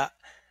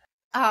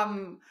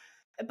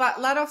 But a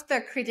lot of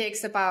the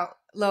critics about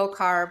low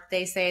carb,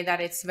 they say that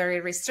it's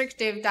very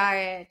restrictive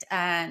diet,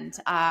 and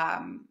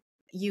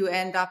you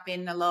end up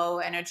in a low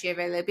energy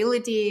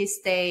availability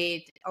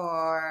state,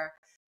 or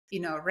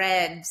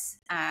REDs,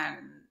 and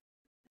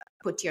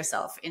put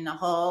yourself in a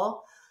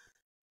hole.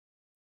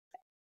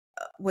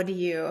 What are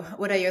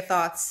your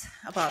thoughts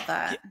about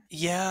that?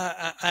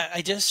 Yeah,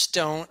 I just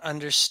don't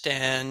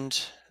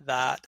understand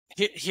that.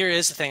 Here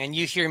is the thing, and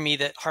you hear me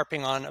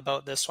harping on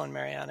about this one,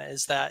 Marjaana,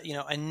 is that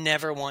I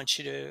never want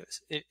you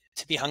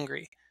to be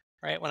hungry,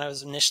 right? When I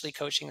was initially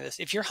coaching this,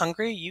 if you're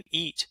hungry, you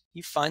eat,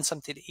 you find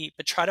something to eat,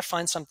 but try to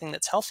find something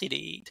that's healthy to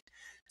eat.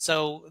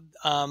 So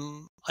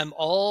I'm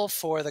all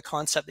for the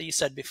concept that you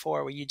said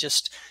before, where you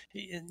just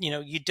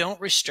you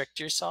don't restrict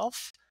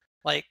yourself,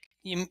 like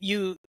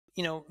you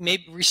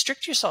maybe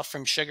restrict yourself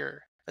from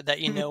sugar that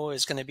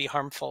is going to be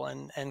harmful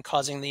and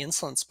causing the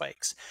insulin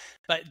spikes,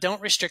 but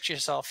don't restrict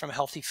yourself from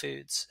healthy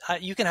foods.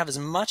 You can have as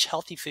much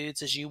healthy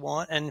foods as you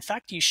want, and in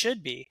fact, you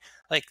should be.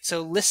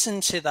 So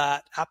listen to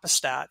that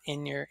apostat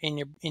in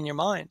your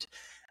mind,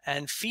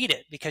 and feed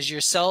it, because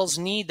your cells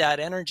need that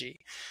energy.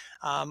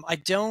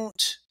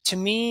 To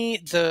me,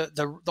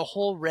 the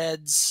whole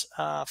REDS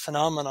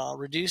phenomena,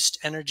 reduced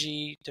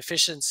energy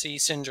deficiency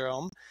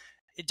syndrome,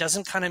 it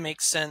doesn't kind of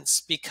make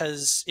sense,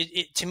 because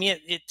to me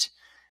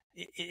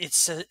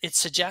it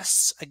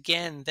suggests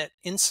again that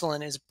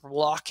insulin is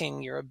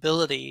blocking your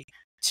ability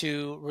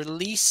to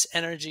release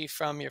energy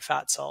from your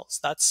fat cells.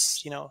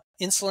 That's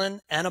insulin,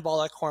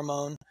 anabolic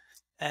hormone,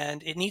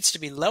 and it needs to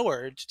be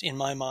lowered, in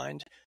my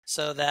mind,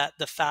 so that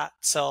the fat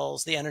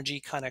cells, the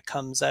energy kind of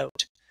comes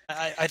out.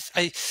 I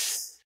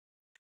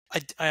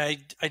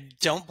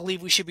don't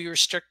believe we should be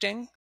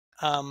restricting.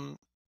 I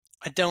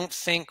don't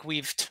think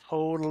we've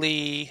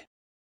totally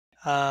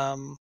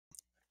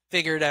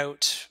figured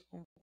out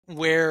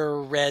where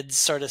red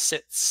sort of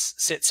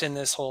sits in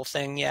this whole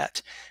thing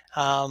yet.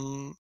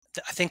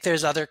 I think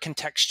there's other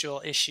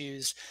contextual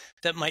issues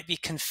that might be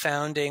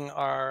confounding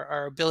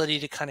our ability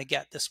to kind of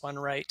get this one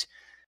right.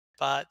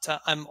 But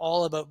I'm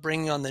all about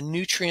bringing on the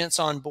nutrients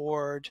on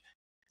board,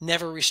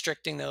 never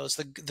restricting those,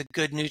 the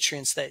good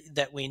nutrients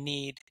that we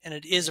need. And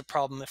it is a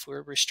problem if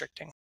we're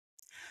restricting.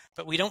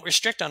 But we don't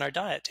restrict on our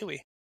diet, do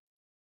we?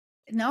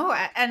 No,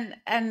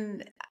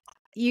 and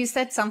you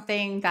said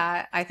something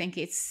that I think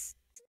it's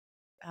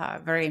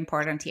very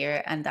important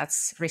here, and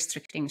that's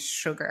restricting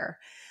sugar.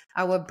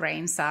 Our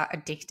brains are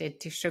addicted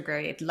to sugar.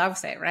 It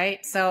loves it,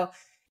 right? So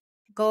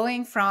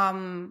going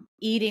from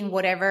eating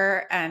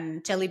whatever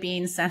and jelly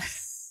beans and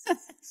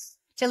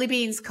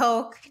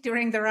Coke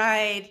during the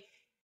ride.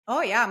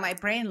 Oh yeah, my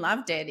brain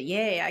loved it.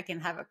 Yay, I can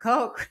have a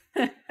Coke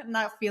and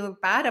not feel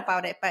bad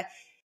about it. But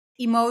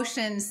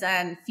emotions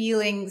and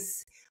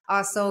feelings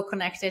are so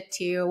connected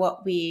to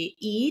what we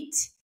eat.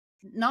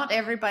 Not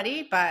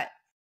everybody, but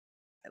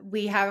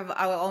we have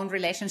our own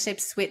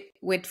relationships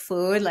with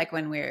food. Like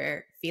when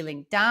we're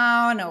feeling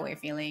down or we're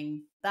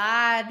feeling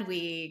bad,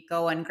 we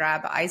go and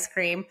grab ice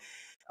cream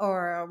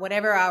or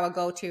whatever our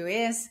go-to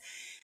is.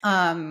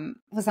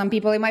 For some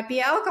people, it might be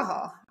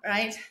alcohol,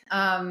 right?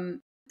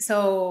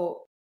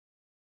 So,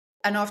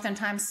 and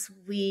oftentimes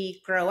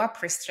we grow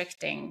up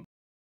restricting,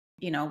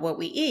 what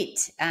we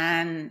eat.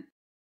 And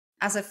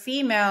as a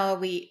female,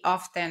 we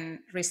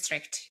often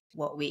restrict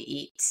what we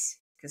eat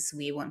because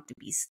we want to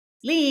be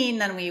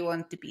lean and we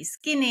want to be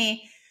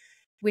skinny,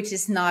 which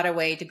is not a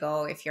way to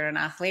go if you're an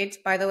athlete,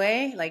 by the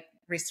way, like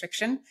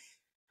restriction.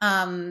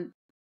 To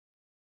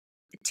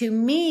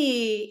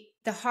me,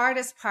 the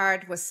hardest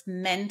part was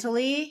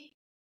mentally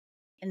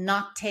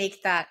not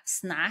take that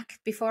snack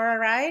before a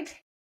ride.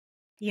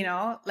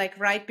 Like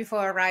right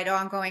before a ride,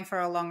 I'm going for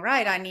a long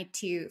ride. I need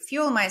to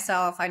fuel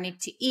myself. I need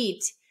to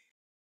eat,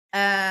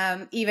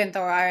 even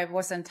though I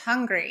wasn't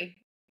hungry.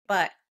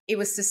 But it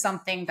was just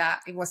something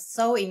that it was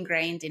so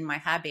ingrained in my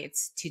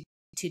habits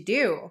to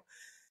do.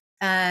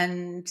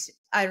 And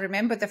I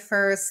remember the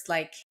first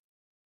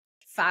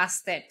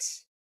fasted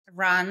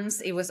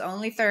runs, it was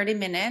only 30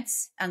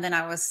 minutes. And then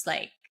I was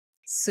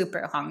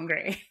super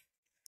hungry.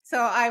 So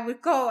I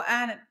would go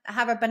and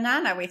have a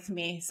banana with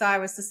me. So I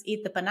was just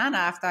eat the banana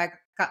after I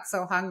got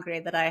so hungry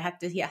that I had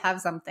to have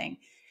something.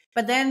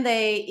 But then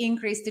they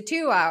increased to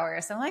 2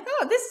 hours. I'm like,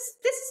 oh, this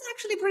is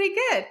actually pretty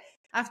good.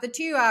 After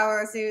 2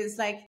 hours, it was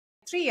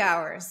 3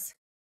 hours.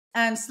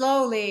 And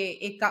slowly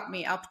it got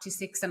me up to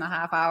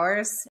 6.5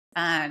 hours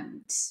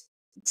and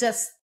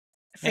just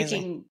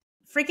freaking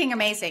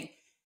amazing.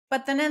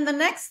 But then the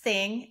next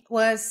thing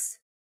was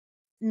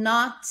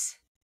not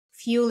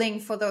fueling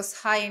for those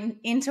high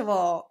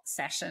interval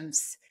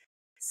sessions.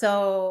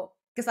 So,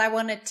 because I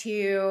wanted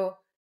to,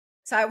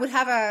 so I would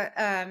have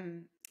a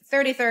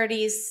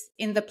 30-30s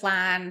in the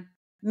plan,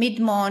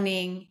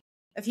 mid-morning,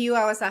 a few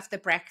hours after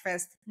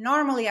breakfast.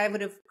 Normally I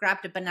would have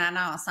grabbed a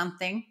banana or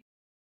something.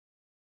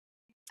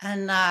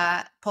 And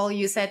Paul,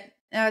 you said,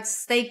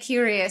 stay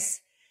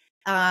curious.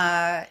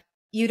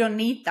 You don't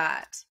need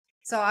that.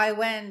 So I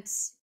went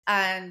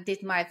and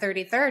did my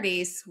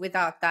 30-30s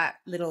without that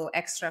little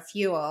extra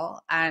fuel.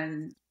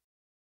 And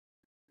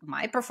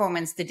my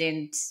performance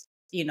didn't,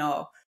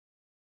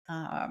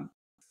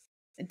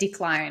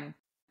 decline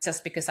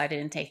just because I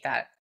didn't take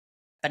that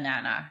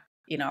banana,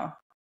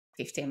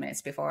 15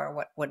 minutes before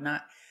or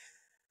whatnot.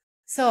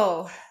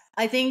 So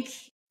I think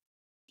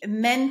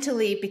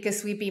mentally,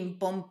 because we've been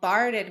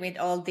bombarded with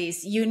all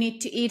these, you need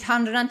to eat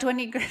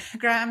 120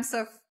 grams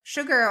of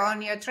sugar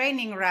on your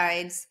training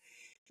rides.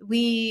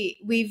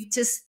 We've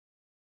just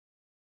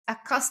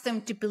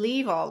accustomed to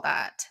believe all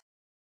that,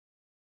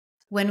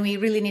 when we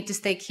really need to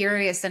stay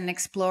curious and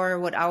explore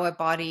what our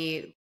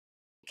body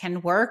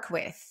can work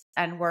with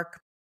and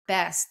work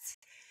best.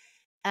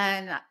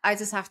 And I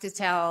just have to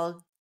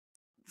tell,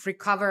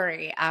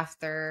 recovery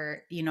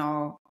after,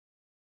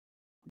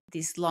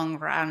 these long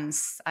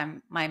runs.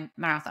 My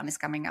marathon is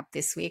coming up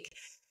this week.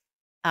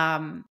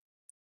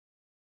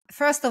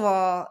 First of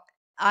all,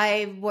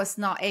 I was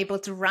not able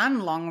to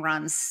run long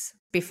runs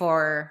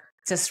before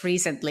just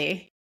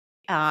recently.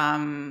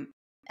 And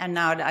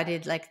now I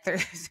did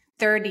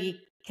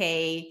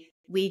 30K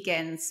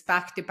weekends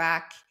back to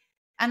back,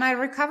 and I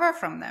recover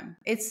from them.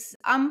 It's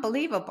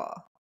unbelievable.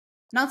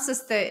 Not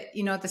just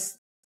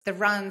the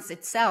runs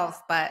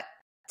itself, but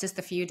just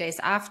a few days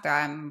after,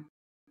 I'm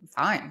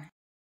fine,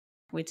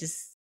 which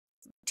is,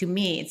 to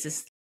me, it's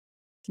just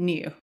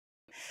new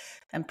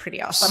and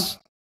pretty awesome.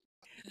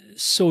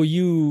 So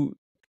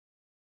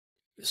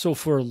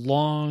for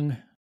long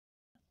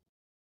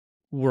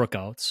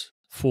workouts,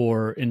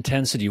 for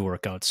intensity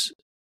workouts,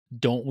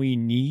 don't we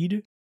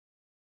need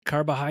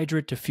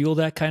carbohydrate to fuel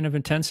that kind of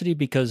intensity,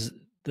 because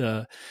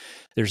there's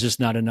just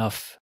not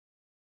enough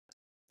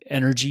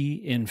energy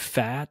in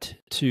fat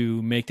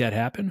to make that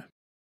happen?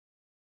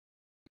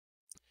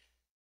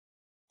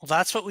 Well,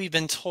 that's what we've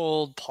been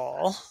told,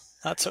 Paul.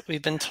 That's what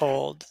we've been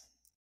told.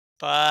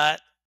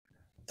 But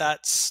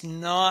that's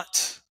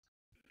not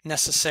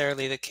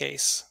necessarily the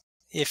case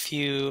if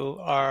you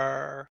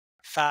are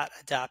fat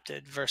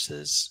adapted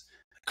versus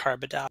a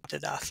carb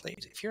adapted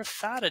athlete. If you're a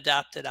fat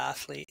adapted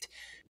athlete,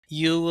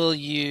 you will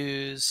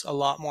use a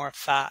lot more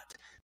fat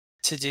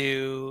to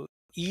do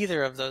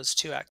either of those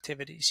two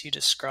activities you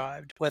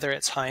described, whether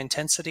it's high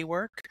intensity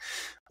work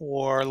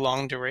or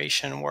long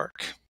duration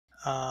work,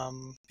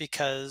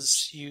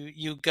 because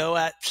you go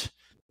at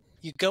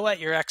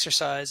your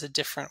exercise a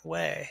different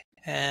way.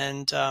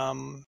 And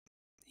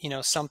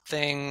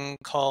something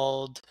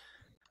called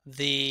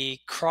the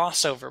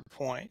crossover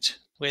point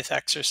with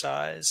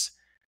exercise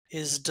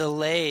is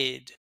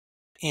delayed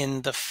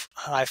in the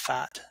high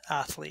fat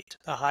athlete.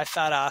 The high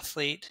fat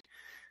athlete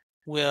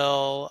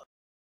will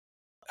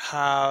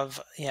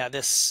have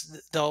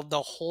they'll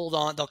hold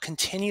on, they'll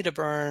continue to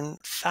burn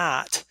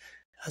fat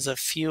as a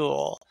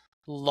fuel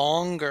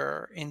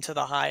longer into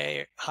the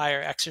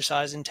higher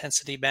exercise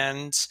intensity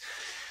bands,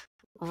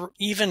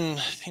 even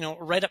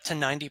right up to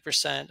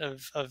 90%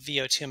 of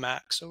VO2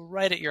 max. So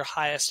right at your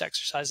highest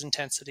exercise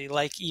intensity,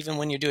 like even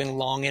when you're doing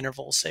long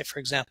intervals, say for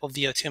example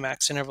VO2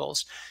 max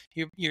intervals,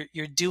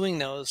 you're doing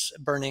those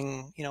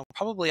burning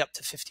probably up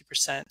to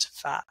 50%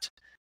 fat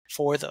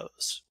for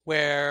those,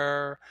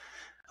 where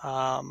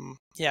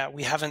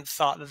we haven't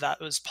thought that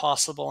was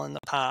possible in the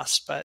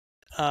past, but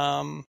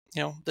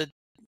the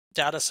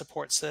data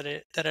supports that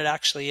it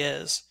actually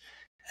is.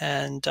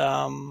 And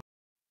this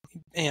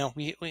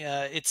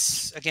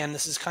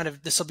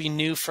will be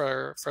new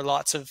for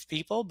lots of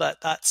people, but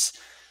that's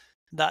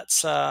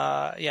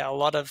a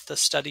lot of the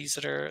studies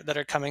that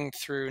are coming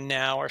through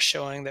now are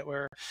showing that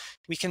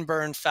we can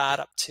burn fat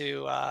up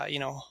to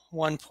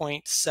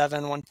 1.7,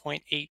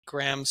 1.8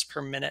 grams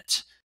per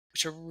minute,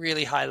 which are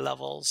really high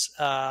levels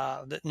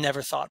that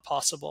never thought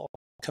possible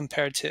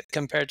compared to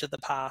the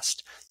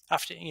past.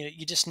 After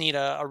you just need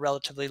a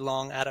relatively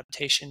long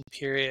adaptation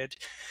period.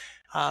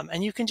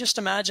 And you can just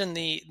imagine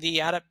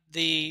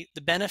the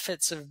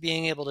benefits of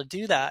being able to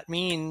do that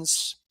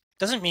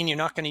doesn't mean you're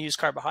not going to use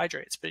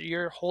carbohydrates, but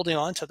you're holding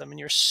on to them and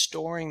you're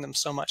storing them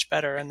so much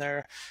better. And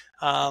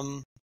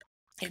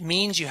it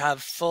means you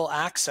have full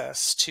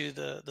access to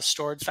the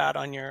stored fat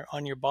on your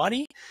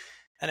body,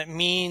 and it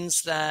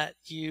means that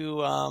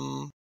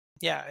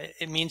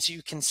it means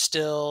you can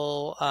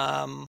still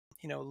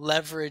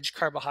leverage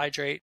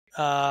carbohydrate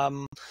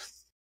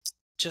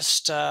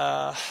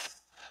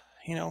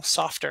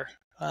softer.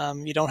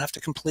 You don't have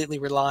to completely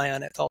rely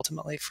on it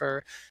ultimately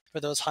for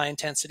those high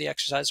intensity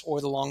exercises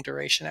or the long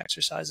duration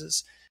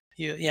exercises.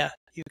 You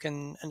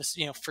can, and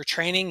for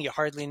training, you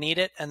hardly need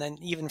it. And then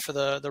even for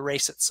the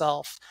race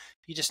itself,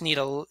 you just need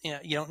you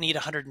don't need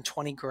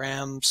 120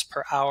 grams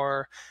per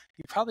hour.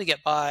 You probably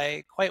get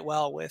by quite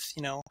well with,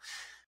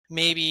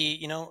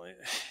 maybe,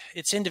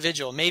 it's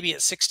individual, maybe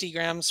at 60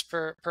 grams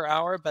per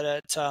hour, but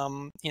at,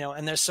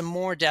 and there's some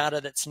more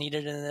data that's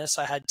needed in this.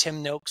 I had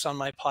Tim Noakes on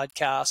my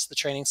podcast, the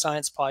Training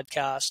Science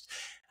podcast,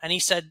 and he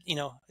said,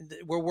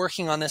 we're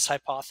working on this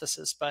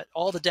hypothesis, but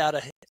all the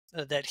data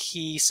that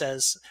he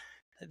says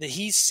that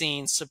he's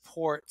seen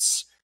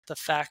supports the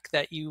fact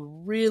that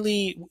you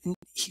really,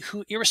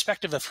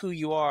 irrespective of who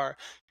you are,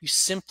 you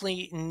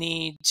simply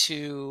need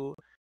to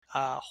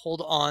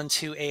hold on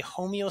to a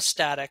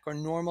homeostatic or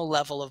normal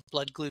level of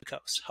blood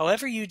glucose.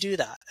 However you do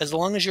that, as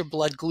long as your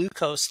blood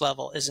glucose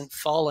level isn't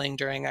falling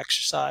during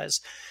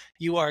exercise,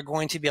 you are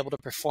going to be able to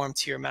perform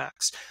to your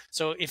max.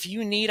 So if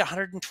you need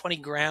 120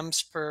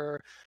 grams per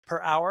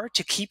hour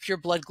to keep your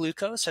blood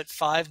glucose at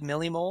 5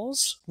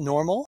 millimoles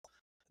normal,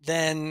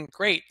 then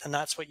great, and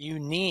that's what you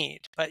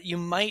need. But you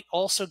might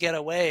also get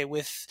away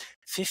with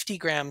 50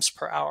 grams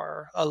per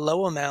hour, a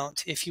low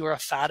amount if you are a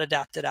fat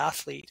adapted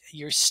athlete.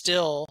 You're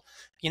still,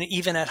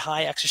 even at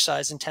high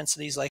exercise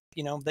intensities like,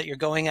 that you're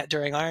going at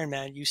during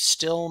Ironman, you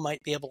still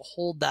might be able to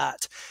hold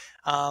that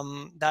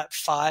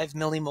 5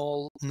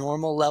 millimole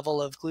normal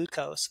level of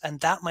glucose,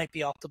 and that might be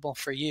optimal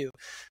for you.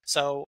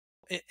 So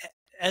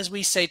as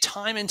we say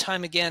time and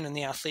time again in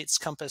the Athletes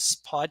Compass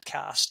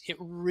podcast, it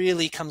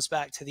really comes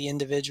back to the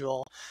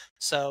individual.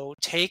 So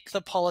take the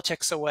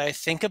politics away.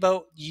 Think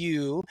about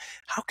you.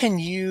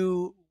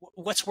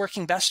 What's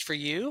working best for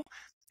you,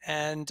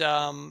 and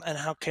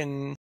how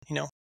can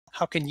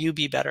you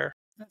be better?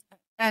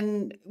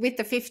 And with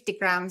the 50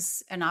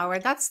 grams an hour,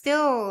 that's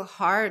still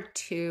hard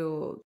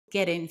to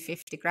get in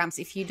 50 grams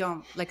if you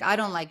don't I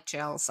don't like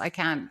gels. I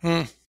can't.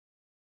 Yeah,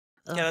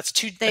 that's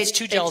two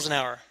gels an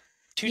hour.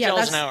 2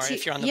 gels an hour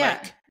if you're on the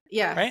bike.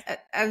 Yeah. Right?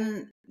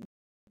 And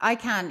I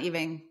can't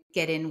even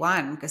get in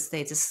one because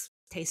they just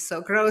taste so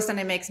gross and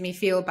it makes me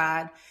feel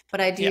bad. But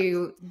I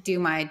do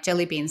my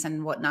jelly beans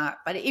and whatnot.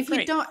 But if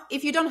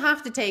you don't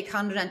have to take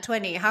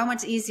 120, how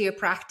much easier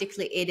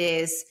practically it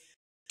is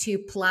to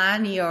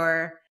plan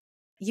your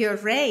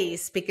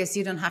race, because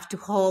you don't have to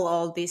haul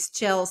all these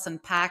gels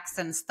and packs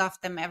and stuff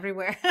them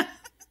everywhere.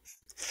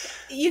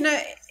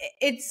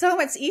 It's so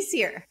much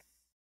easier.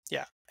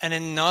 Yeah. And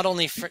then not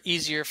only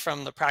easier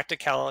from the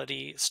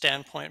practicality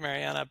standpoint,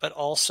 Marjaana, but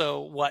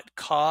also what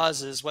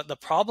the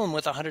problem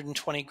with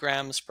 120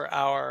 grams per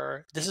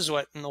hour. This is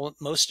what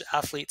most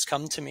athletes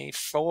come to me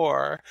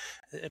for,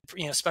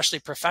 especially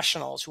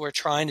professionals who are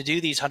trying to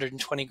do these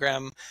 120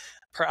 gram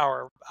per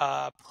hour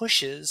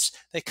pushes.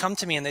 They come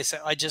to me and they say,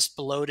 I just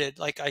bloated,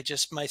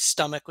 my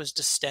stomach was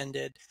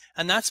distended.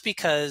 And that's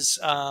because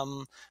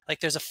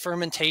there's a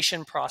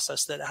fermentation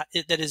process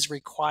that is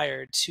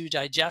required to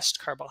digest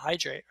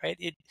carbohydrate, right?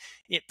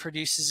 It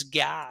produces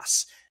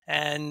gas,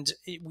 and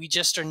we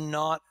just are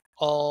not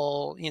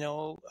all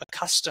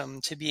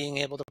accustomed to being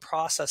able to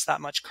process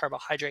that much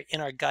carbohydrate in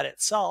our gut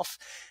itself.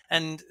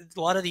 And a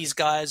lot of these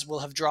guys will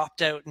have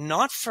dropped out,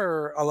 not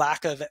for a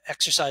lack of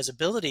exercise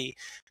ability,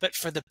 but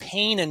for the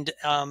pain and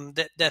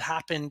that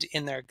happened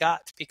in their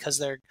gut, because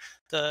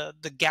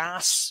the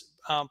gas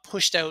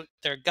pushed out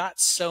their gut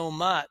so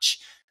much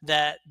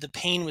that the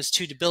pain was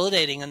too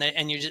debilitating,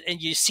 and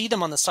you see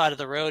them on the side of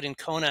the road in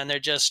Kona, and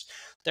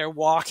they're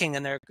walking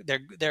and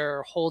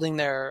they're holding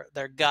their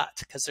gut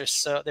because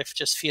they're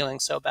just feeling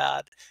so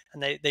bad,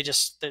 and they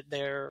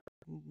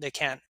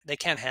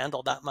can't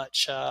handle that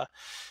much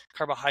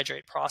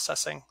carbohydrate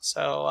processing.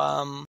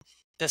 So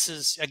this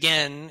is,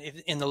 again,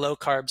 in the low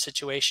carb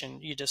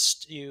situation, you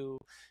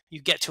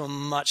get to a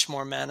much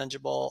more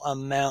manageable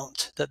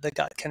amount that the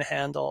gut can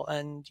handle,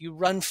 and you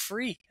run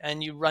free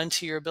and you run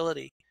to your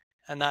ability.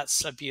 And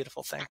that's a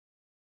beautiful thing.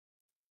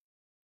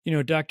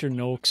 Dr.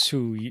 Noakes,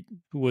 who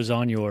was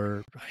on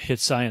your Hit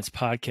Science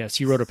podcast,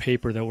 he wrote a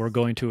paper that we're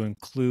going to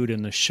include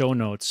in the show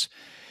notes.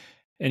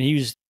 And he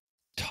was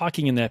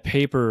talking in that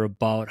paper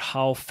about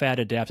how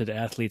fat-adapted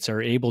athletes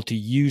are able to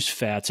use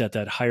fats at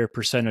that higher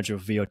percentage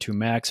of VO2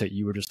 max that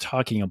you were just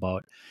talking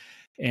about,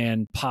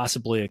 and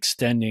possibly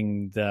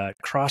extending that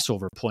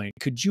crossover point.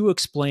 Could you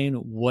explain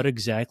what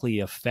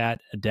exactly a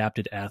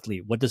fat-adapted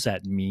athlete, what does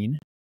that mean?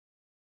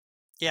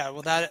 Yeah,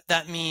 well,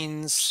 that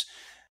means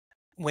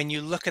when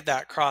you look at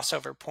that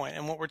crossover point,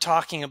 and what we're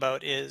talking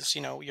about is,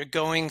 you're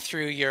going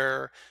through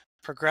your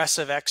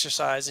progressive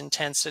exercise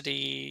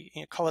intensity,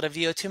 call it a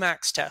VO2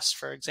 max test,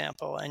 for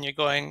example, and you're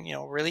going,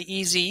 really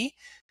easy,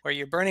 where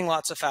you're burning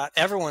lots of fat.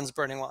 Everyone's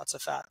burning lots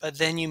of fat, but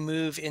then you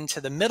move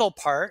into the middle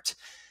part,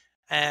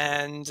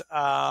 and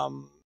high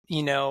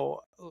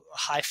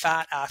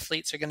fat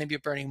athletes are going to be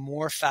burning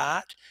more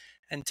fat,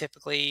 and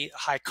typically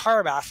high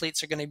carb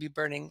athletes are going to be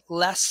burning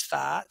less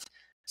fat.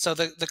 So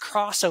the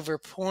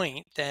crossover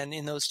point then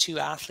in those two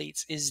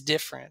athletes is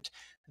different.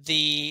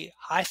 The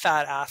high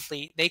fat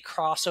athlete, they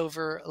cross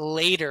over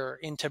later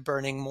into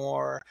burning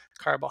more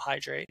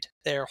carbohydrate.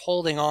 They're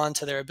holding on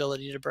to their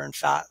ability to burn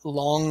fat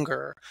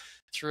longer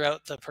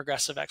throughout the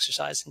progressive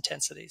exercise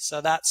intensity.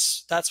 So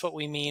that's what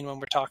we mean when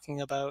we're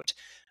talking about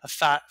a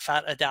fat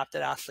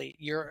adapted athlete.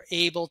 You're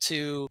able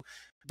to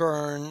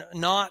burn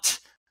not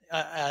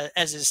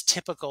as is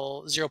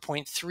typical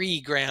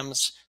 0.3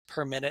 grams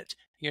per minute.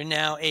 You're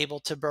now able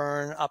to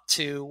burn up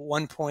to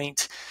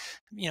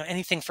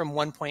anything from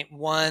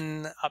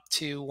 1.1 up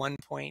to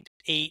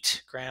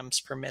 1.8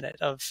 grams per minute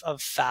of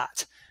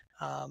fat.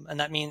 And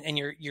that means, and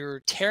you're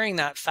tearing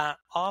that fat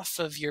off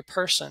of your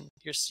person,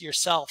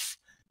 yourself,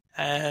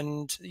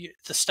 and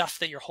the stuff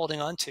that you're holding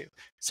on to.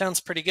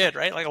 Sounds pretty good,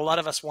 right? Like a lot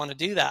of us want to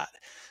do that.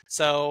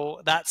 So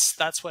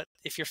that's what,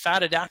 if you're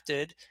fat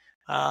adapted,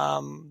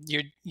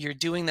 you're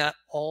doing that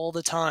all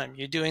the time.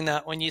 You're doing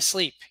that when you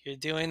sleep. You're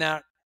doing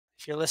that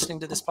if you're listening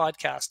to this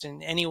podcast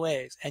in any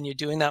ways, and you're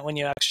doing that when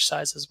you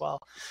exercise as well.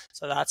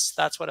 So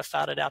that's what a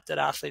fat adapted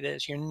athlete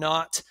is. You're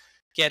not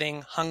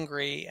getting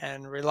hungry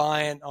and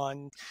reliant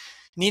on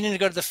needing to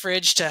go to the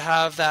fridge to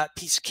have that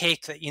piece of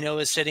cake that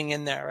is sitting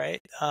in there, right?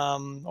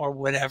 Or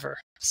whatever.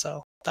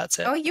 So that's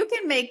it. Oh, you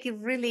can make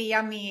really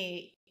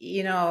yummy,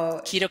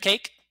 keto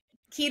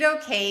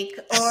cake,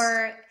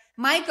 or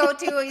my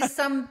go-to is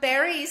some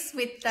berries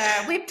with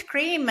whipped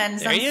cream and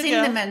some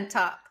cinnamon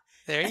top.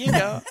 There you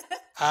go.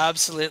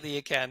 Absolutely,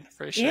 you can,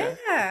 for sure.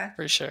 Yeah,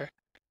 for sure.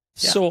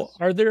 So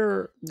are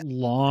there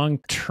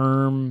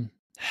long-term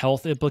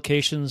health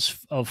implications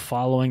of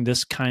following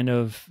this kind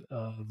of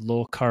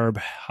low-carb,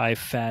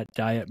 high-fat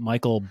diet?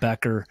 Michael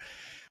Becker,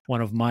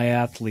 one of my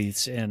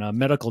athletes and a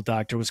medical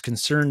doctor, was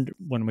concerned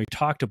when we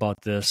talked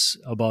about this,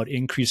 about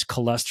increased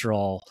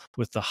cholesterol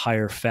with the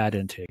higher fat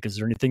intake. Is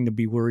there anything to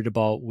be worried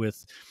about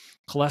with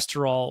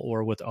cholesterol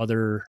or with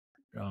other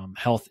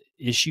health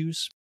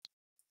issues?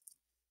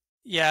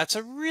 Yeah, it's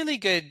a really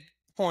good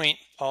point,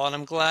 Paul, and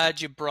I'm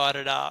glad you brought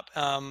it up.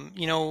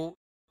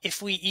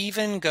 If we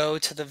even go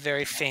to the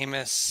very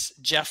famous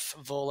Jeff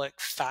Volek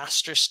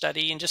FASTER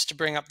study, and just to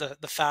bring up the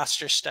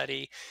FASTER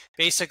study,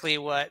 basically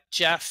what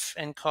Jeff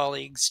and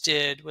colleagues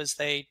did was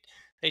they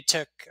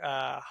took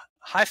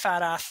high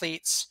fat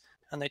athletes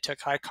and they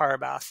took high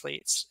carb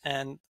athletes,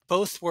 and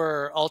both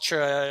were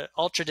ultra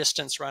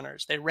distance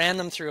runners. They ran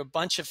them through a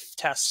bunch of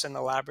tests in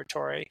the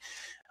laboratory,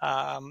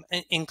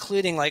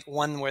 including like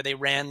one where they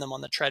ran them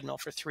on the treadmill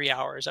for 3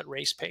 hours at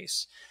race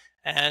pace.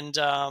 and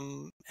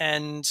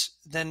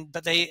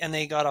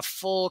they got a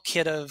full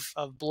kit of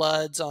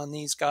bloods on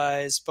these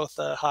guys, both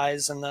the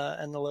highs and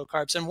the low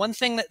carbs. And one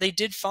thing that they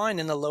did find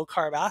in the low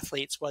carb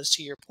athletes was,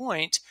 to your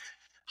point,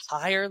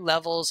 higher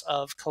levels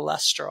of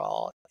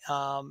cholesterol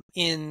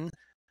in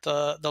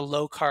the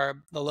low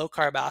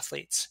carb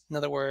athletes. In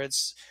other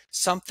words,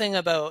 something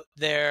about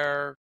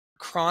their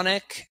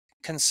chronic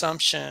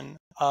consumption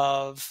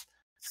of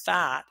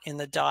fat in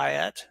the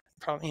diet,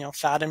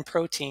 fat and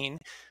protein,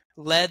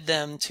 led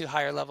them to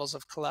higher levels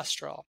of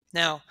cholesterol.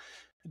 Now,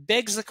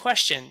 begs the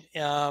question,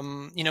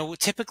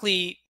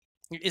 typically,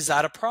 is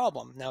that a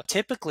problem? Now,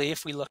 typically,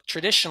 if we look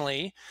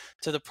traditionally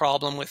to the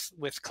problem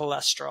with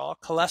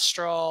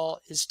cholesterol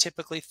is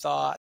typically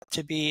thought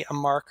to be a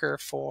marker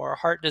for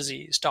heart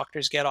disease.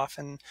 Doctors get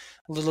often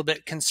a little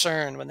bit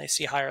concerned when they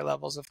see higher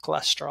levels of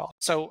cholesterol.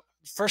 So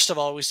first of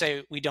all, we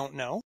say we don't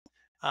know.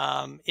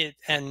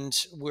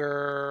 And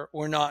we're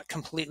not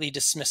completely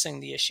dismissing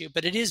the issue,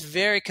 but it is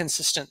very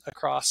consistent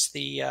across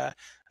the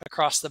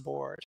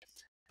board.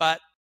 But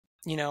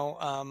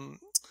a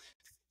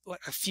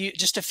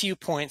few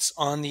points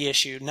on the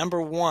issue. Number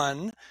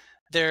one,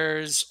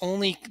 we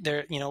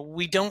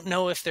don't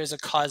know if there's a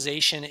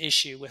causation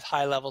issue with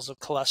high levels of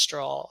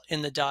cholesterol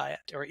in the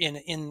diet or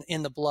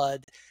in the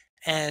blood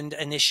and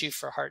an issue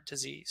for heart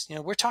disease.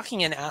 We're talking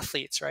in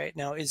athletes right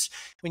now.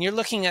 When you're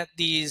looking at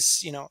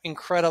these,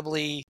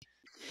 incredibly,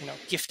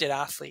 gifted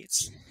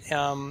athletes,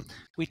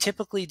 we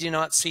typically do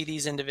not see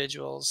these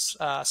individuals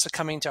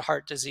succumbing to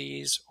heart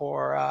disease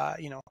or,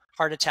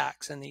 heart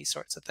attacks and these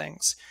sorts of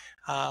things.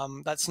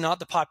 That's not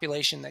the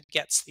population that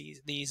gets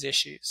these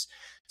issues.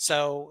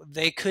 So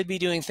they could be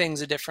doing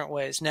things in different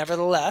ways.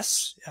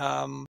 Nevertheless,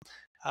 and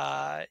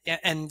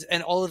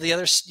all of the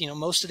other,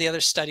 most of the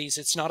other studies,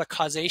 it's not a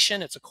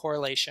causation, it's a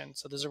correlation.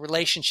 So there's a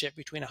relationship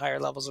between higher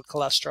levels of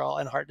cholesterol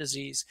and heart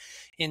disease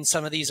in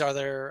some of these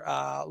other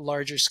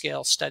larger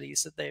scale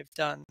studies that they've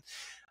done.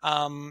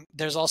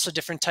 There's also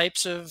different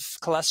types of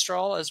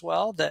cholesterol as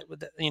well. There's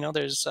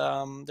HDLs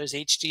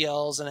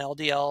and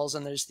LDLs,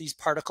 and there's these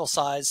particle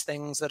size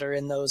things that are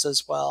in those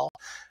as well.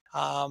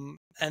 And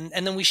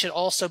then we should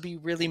also be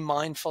really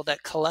mindful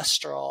that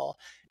cholesterol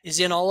is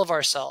in all of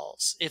our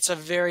cells. It's a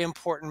very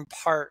important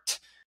part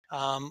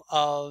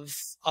of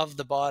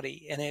the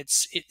body, and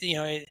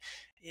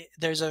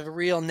there's a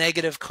real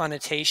negative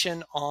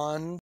connotation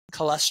on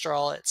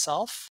cholesterol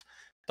itself,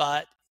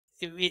 but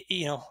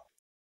it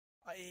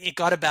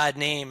got a bad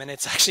name, and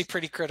it's actually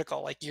pretty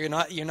critical. Like you're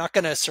not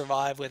going to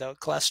survive without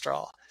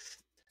cholesterol.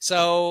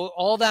 So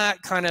all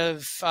that kind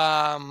of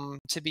to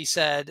be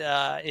said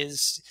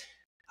is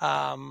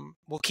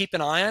we'll keep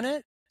an eye on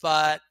it.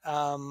 But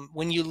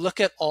when you look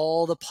at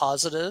all the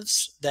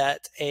positives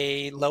that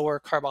a lower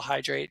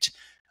carbohydrate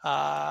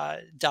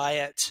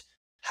diet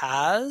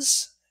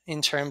has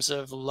in terms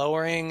of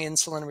lowering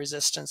insulin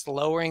resistance,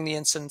 lowering the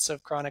incidence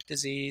of chronic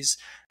disease,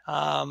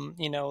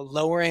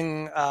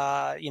 lowering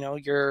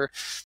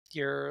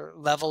your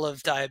level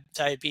of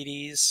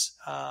diabetes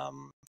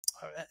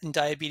and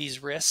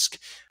diabetes risk,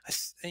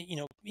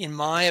 in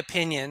my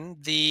opinion,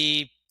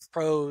 the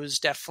pros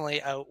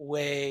definitely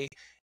outweigh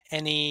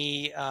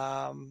any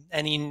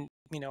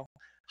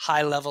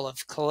high level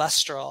of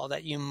cholesterol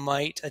that you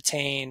might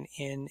attain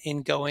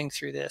in going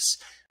through this.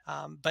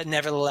 But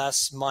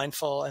nevertheless,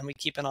 mindful, and we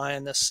keep an eye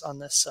on this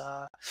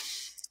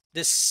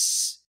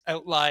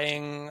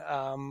outlying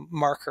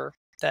marker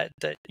that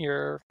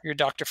your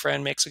doctor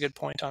friend makes a good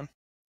point on.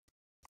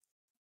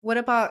 What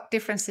about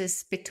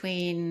differences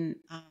between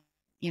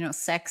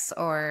sex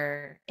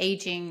or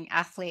aging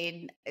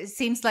athlete? It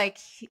seems like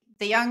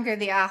the younger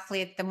the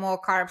athlete, the more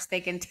carbs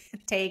they can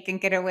take and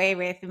get away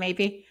with,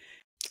 maybe.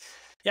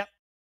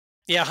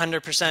 Yeah,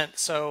 100%.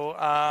 So,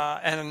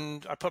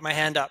 and I put my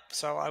hand up.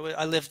 So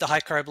I lived the high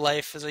carb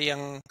life as a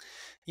young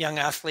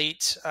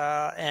athlete,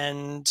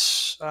 and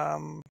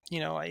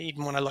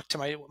even when I look to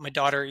my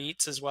daughter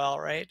eats as well,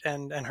 right,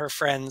 and her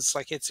friends,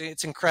 like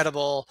it's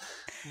incredible,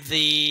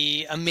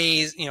 the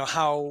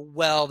how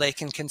well they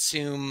can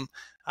consume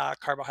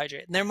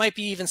carbohydrate. And there might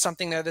be even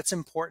something there that's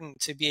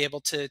important to be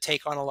able to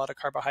take on a lot of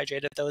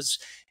carbohydrate at those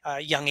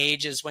young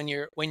ages when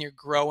you're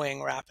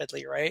growing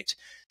rapidly, right?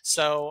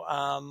 So,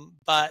 and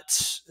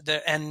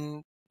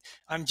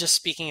I'm just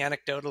speaking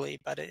anecdotally,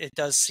 but it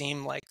does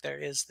seem like there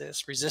is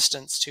this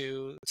resistance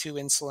to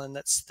insulin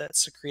that's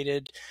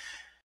secreted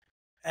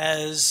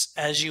as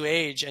you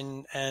age,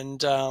 and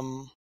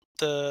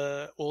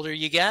the older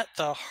you get,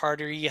 the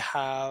harder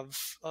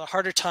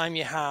time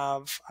you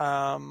have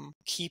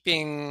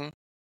keeping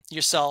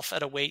yourself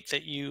at a weight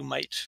that you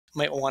might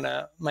want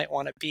to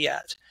be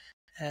at.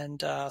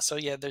 And so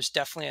yeah, there's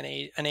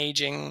definitely an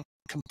aging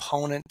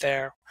component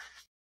there.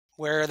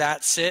 Where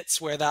that sits,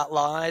 where that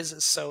lies,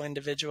 is so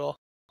individual.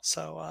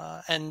 So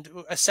and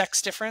a sex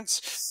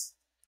difference,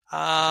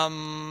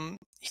 I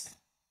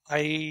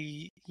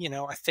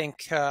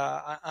think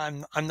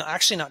I'm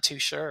actually not too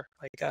sure.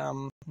 Like I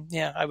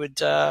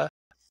would I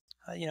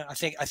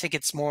think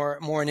it's more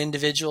an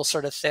individual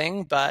sort of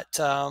thing. But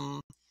any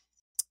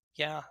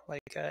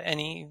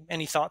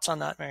thoughts on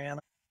that, Marjaana?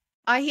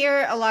 I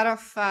hear a lot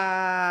of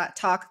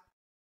talk,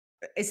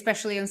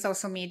 especially on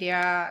social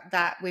media,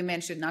 that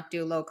women should not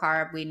do low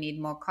carb. We need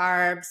more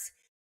carbs.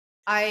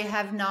 I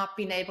have not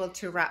been able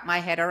to wrap my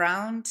head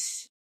around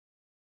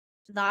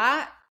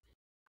that,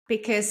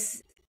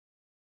 because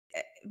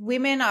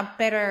women are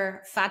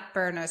better fat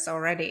burners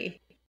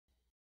already.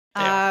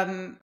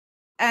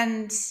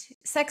 And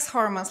sex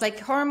hormones, like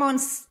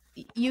hormones,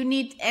 you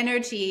need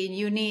energy and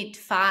you need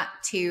fat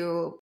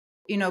to,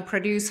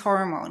 produce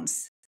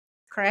hormones,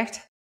 correct?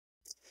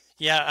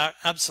 Yeah,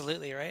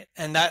 absolutely, right.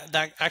 And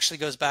that actually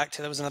goes back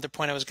to, that was another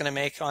point I was going to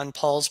make on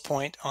Paul's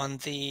point on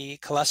the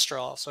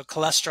cholesterol. So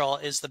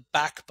cholesterol is the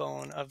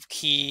backbone of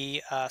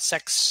key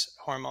sex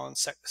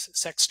hormones,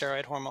 sex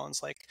steroid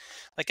hormones like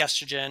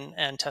estrogen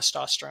and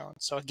testosterone.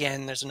 So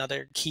again, there's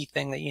another key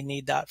thing that you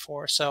need that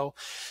for. So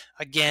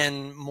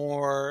again,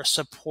 more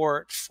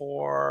support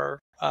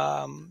for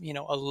a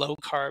low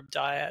carb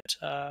diet,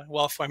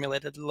 well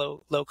formulated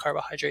low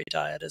carbohydrate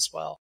diet as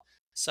well.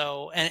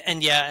 So,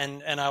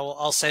 and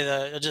I'll say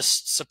that I'll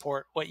just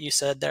support what you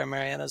said there,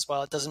 Marjaana, as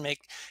well. It doesn't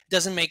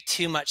make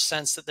too much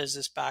sense that there's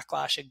this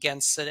backlash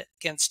against it.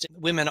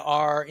 Women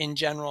are in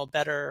general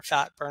better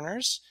fat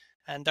burners,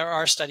 and there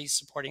are studies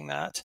supporting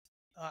that.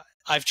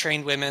 I've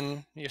trained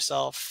women,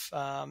 yourself,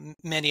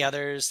 many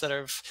others that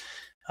have,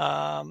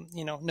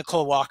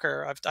 Nicole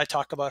Walker. I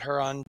talk about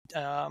her on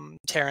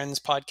Taryn's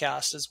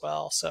podcast as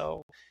well.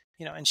 So,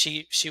 and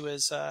she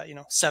was,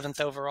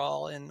 7th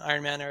overall in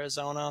Ironman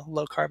Arizona,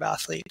 low carb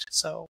athlete.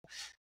 So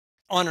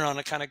on and on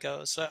it kind of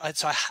goes. So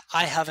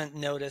I haven't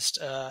noticed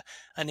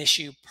an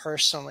issue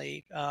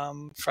personally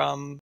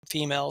from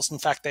females. In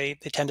fact, they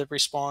tend to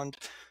respond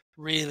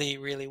really,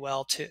 really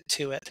well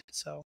to it.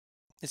 So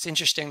it's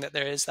interesting that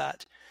there is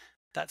that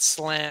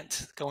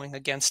slant going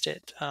against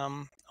it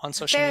on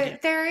social media.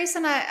 There is,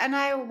 and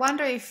I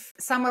wonder if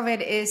some of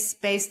it is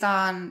based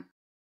on,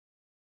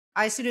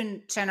 I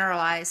shouldn't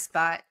generalize,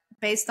 but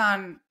based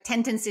on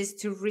tendencies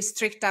to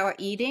restrict our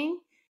eating.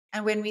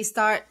 And when we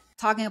start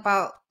talking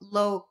about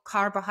low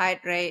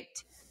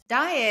carbohydrate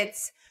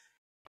diets,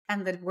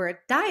 and the word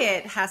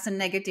diet has a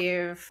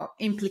negative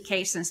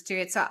implications to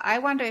it. So I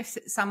wonder if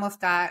some of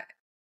that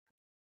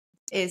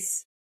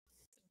is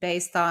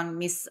based on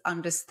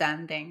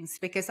misunderstandings,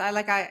 because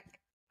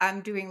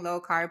I'm doing low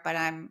carb, but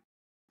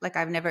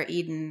I've never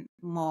eaten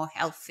more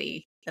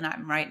healthy than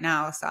I'm right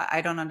now. So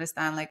I don't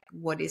understand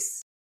what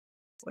is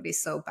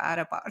so bad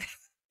about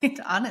it,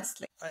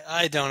 honestly.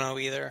 I don't know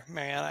either,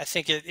 Marjaana. I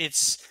think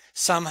it's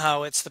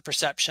somehow it's the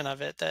perception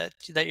of it that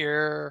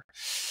you're,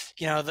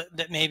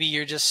 that maybe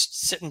you're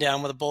just sitting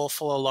down with a bowl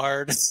full of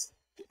lard. Just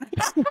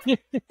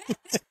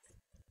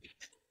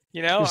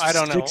I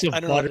don't know. Sticks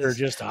of butter,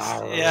 just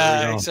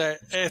yeah,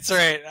 it's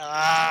right.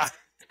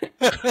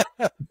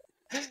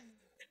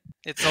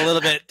 It's a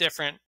little bit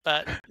different,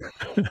 but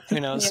who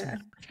knows?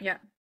 Yeah.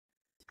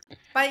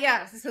 But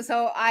yeah,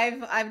 so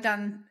I've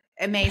done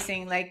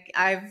amazing.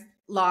 I've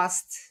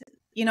lost,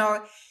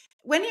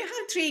 when you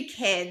have 3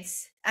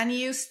 kids and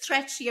you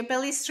stretch, your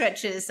belly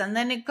stretches and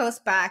then it goes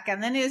back,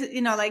 and then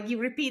you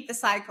repeat the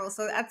cycle.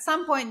 So at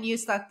some point you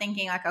start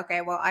thinking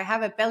okay, well, I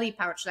have a belly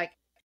pouch.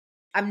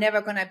 I'm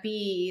never going to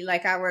be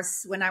like I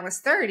was when I was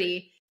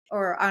 30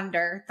 or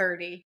under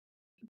 30.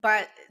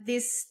 But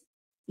this,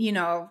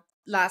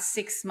 last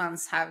 6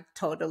 months have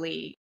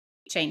totally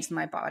changed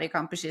my body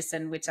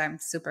composition, which I'm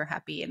super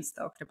happy and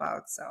stoked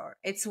about. So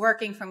it's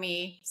working for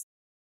me.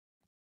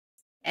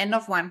 End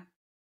of one.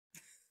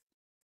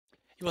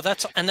 Well,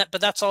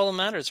 but that's all that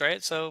matters,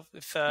 right? So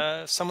if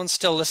someone's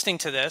still listening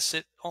to this,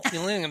 the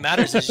only thing that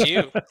matters is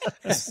you.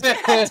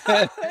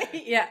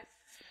 Yeah.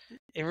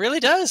 It really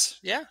does.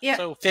 Yeah. Yeah.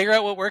 So figure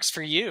out what works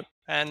for you.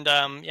 And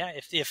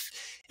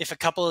if a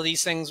couple of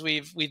these things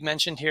we've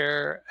mentioned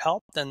here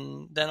help,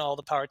 then all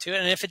the power to it.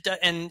 And if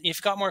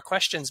you've got more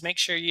questions, make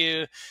sure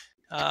you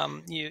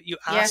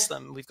ask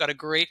them. We've got a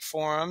great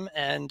forum,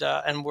 and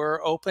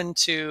we're open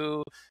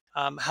to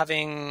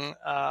having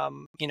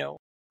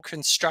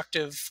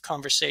constructive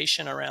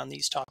conversation around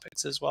these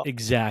topics as well.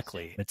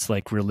 Exactly. It's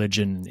like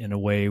religion in a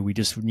way. We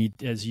just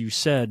need, as you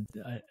said,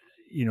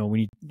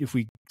 if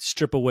we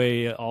strip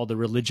away all the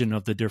religion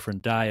of the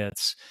different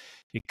diets,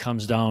 it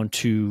comes down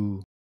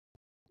to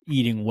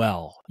eating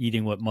well,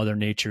 eating what Mother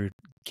Nature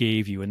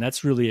gave you. And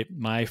that's really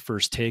my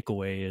first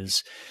takeaway,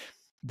 is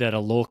that a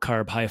low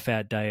carb, high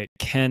fat diet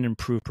can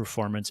improve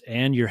performance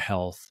and your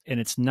health. And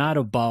it's not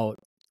about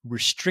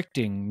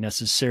restricting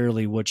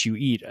necessarily what you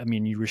eat. I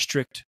mean, you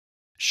restrict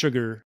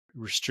sugar,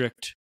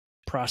 restrict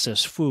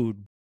processed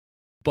food,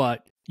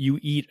 but you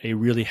eat a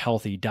really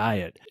healthy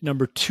diet.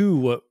 Number 2,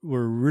 what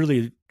we're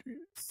really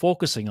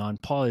focusing on,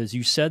 Paul, as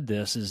you said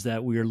this, is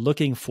that we are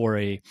looking for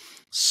a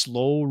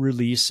slow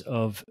release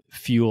of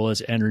fuel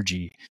as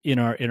energy in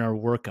our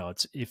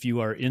workouts. If you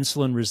are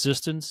insulin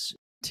resistant,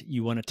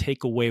 you want to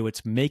take away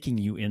what's making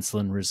you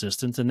insulin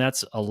resistant, and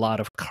that's a lot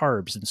of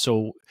carbs. And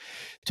so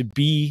to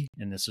be,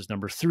 and this is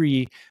number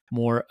 3,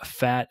 more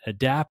fat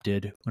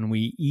adapted, when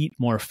we eat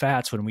more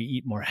fats, when we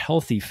eat more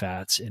healthy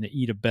fats and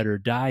eat a better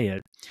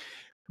diet,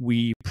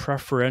 we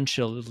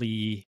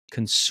preferentially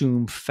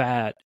consume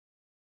fat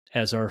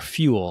as our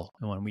fuel.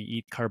 And when we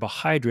eat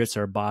carbohydrates,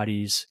 our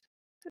bodies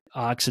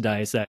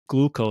oxidize that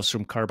glucose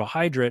from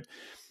carbohydrate,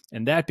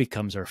 and that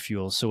becomes our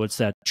fuel. So it's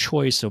that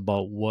choice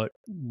about what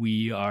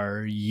we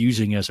are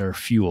using as our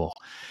fuel.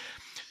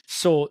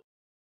 So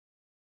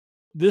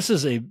this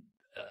is a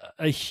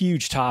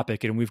huge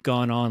topic, and we've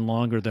gone on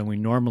longer than we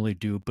normally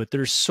do, but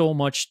there's so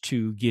much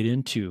to get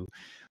into.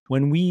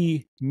 When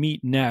we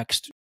meet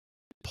next,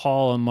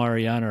 Paul and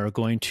Marjaana are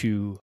going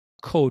to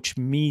coach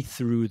me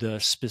through the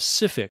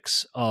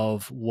specifics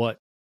of what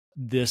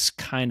this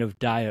kind of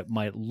diet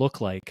might look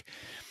like,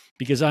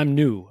 because I'm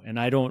new and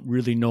I don't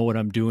really know what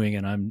I'm doing,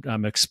 and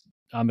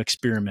I'm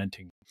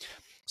experimenting.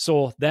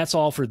 So that's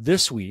all for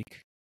this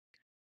week.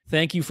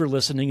 Thank you for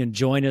listening, and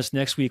join us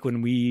next week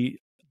when we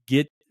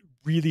get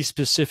really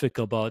specific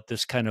about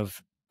this kind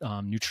of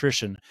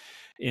nutrition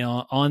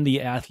on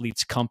the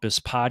Athletes Compass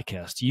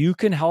podcast. You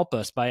can help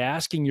us by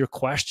asking your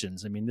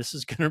questions. I mean, this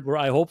is going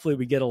to, hopefully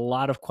we get a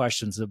lot of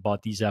questions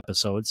about these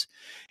episodes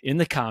in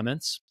the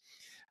comments.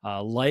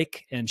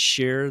 Like and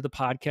share the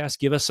podcast.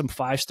 Give us some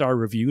 5-star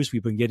reviews.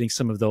 We've been getting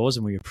some of those,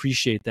 and we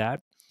appreciate that.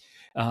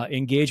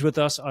 Engage with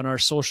us on our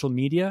social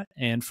media.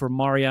 And for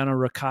Marjaana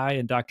Rakai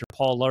and Dr.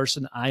 Paul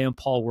Laursen, I am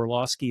Paul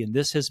Warloski, and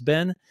this has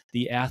been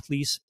the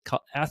Athletes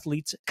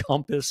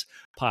Compass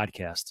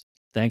podcast.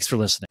 Thanks for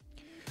listening.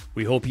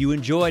 We hope you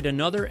enjoyed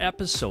another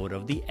episode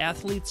of the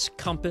Athletes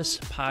Compass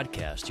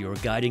podcast, your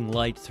guiding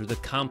light through the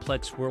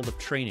complex world of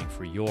training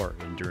for your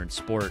endurance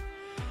sport.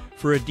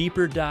 For a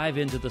deeper dive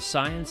into the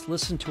science,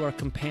 listen to our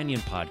companion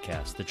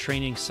podcast, the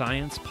Training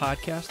Science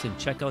Podcast, and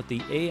check out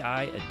the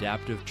AI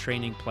adaptive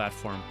training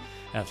platform,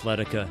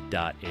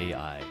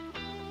 Athletica.ai.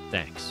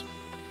 Thanks.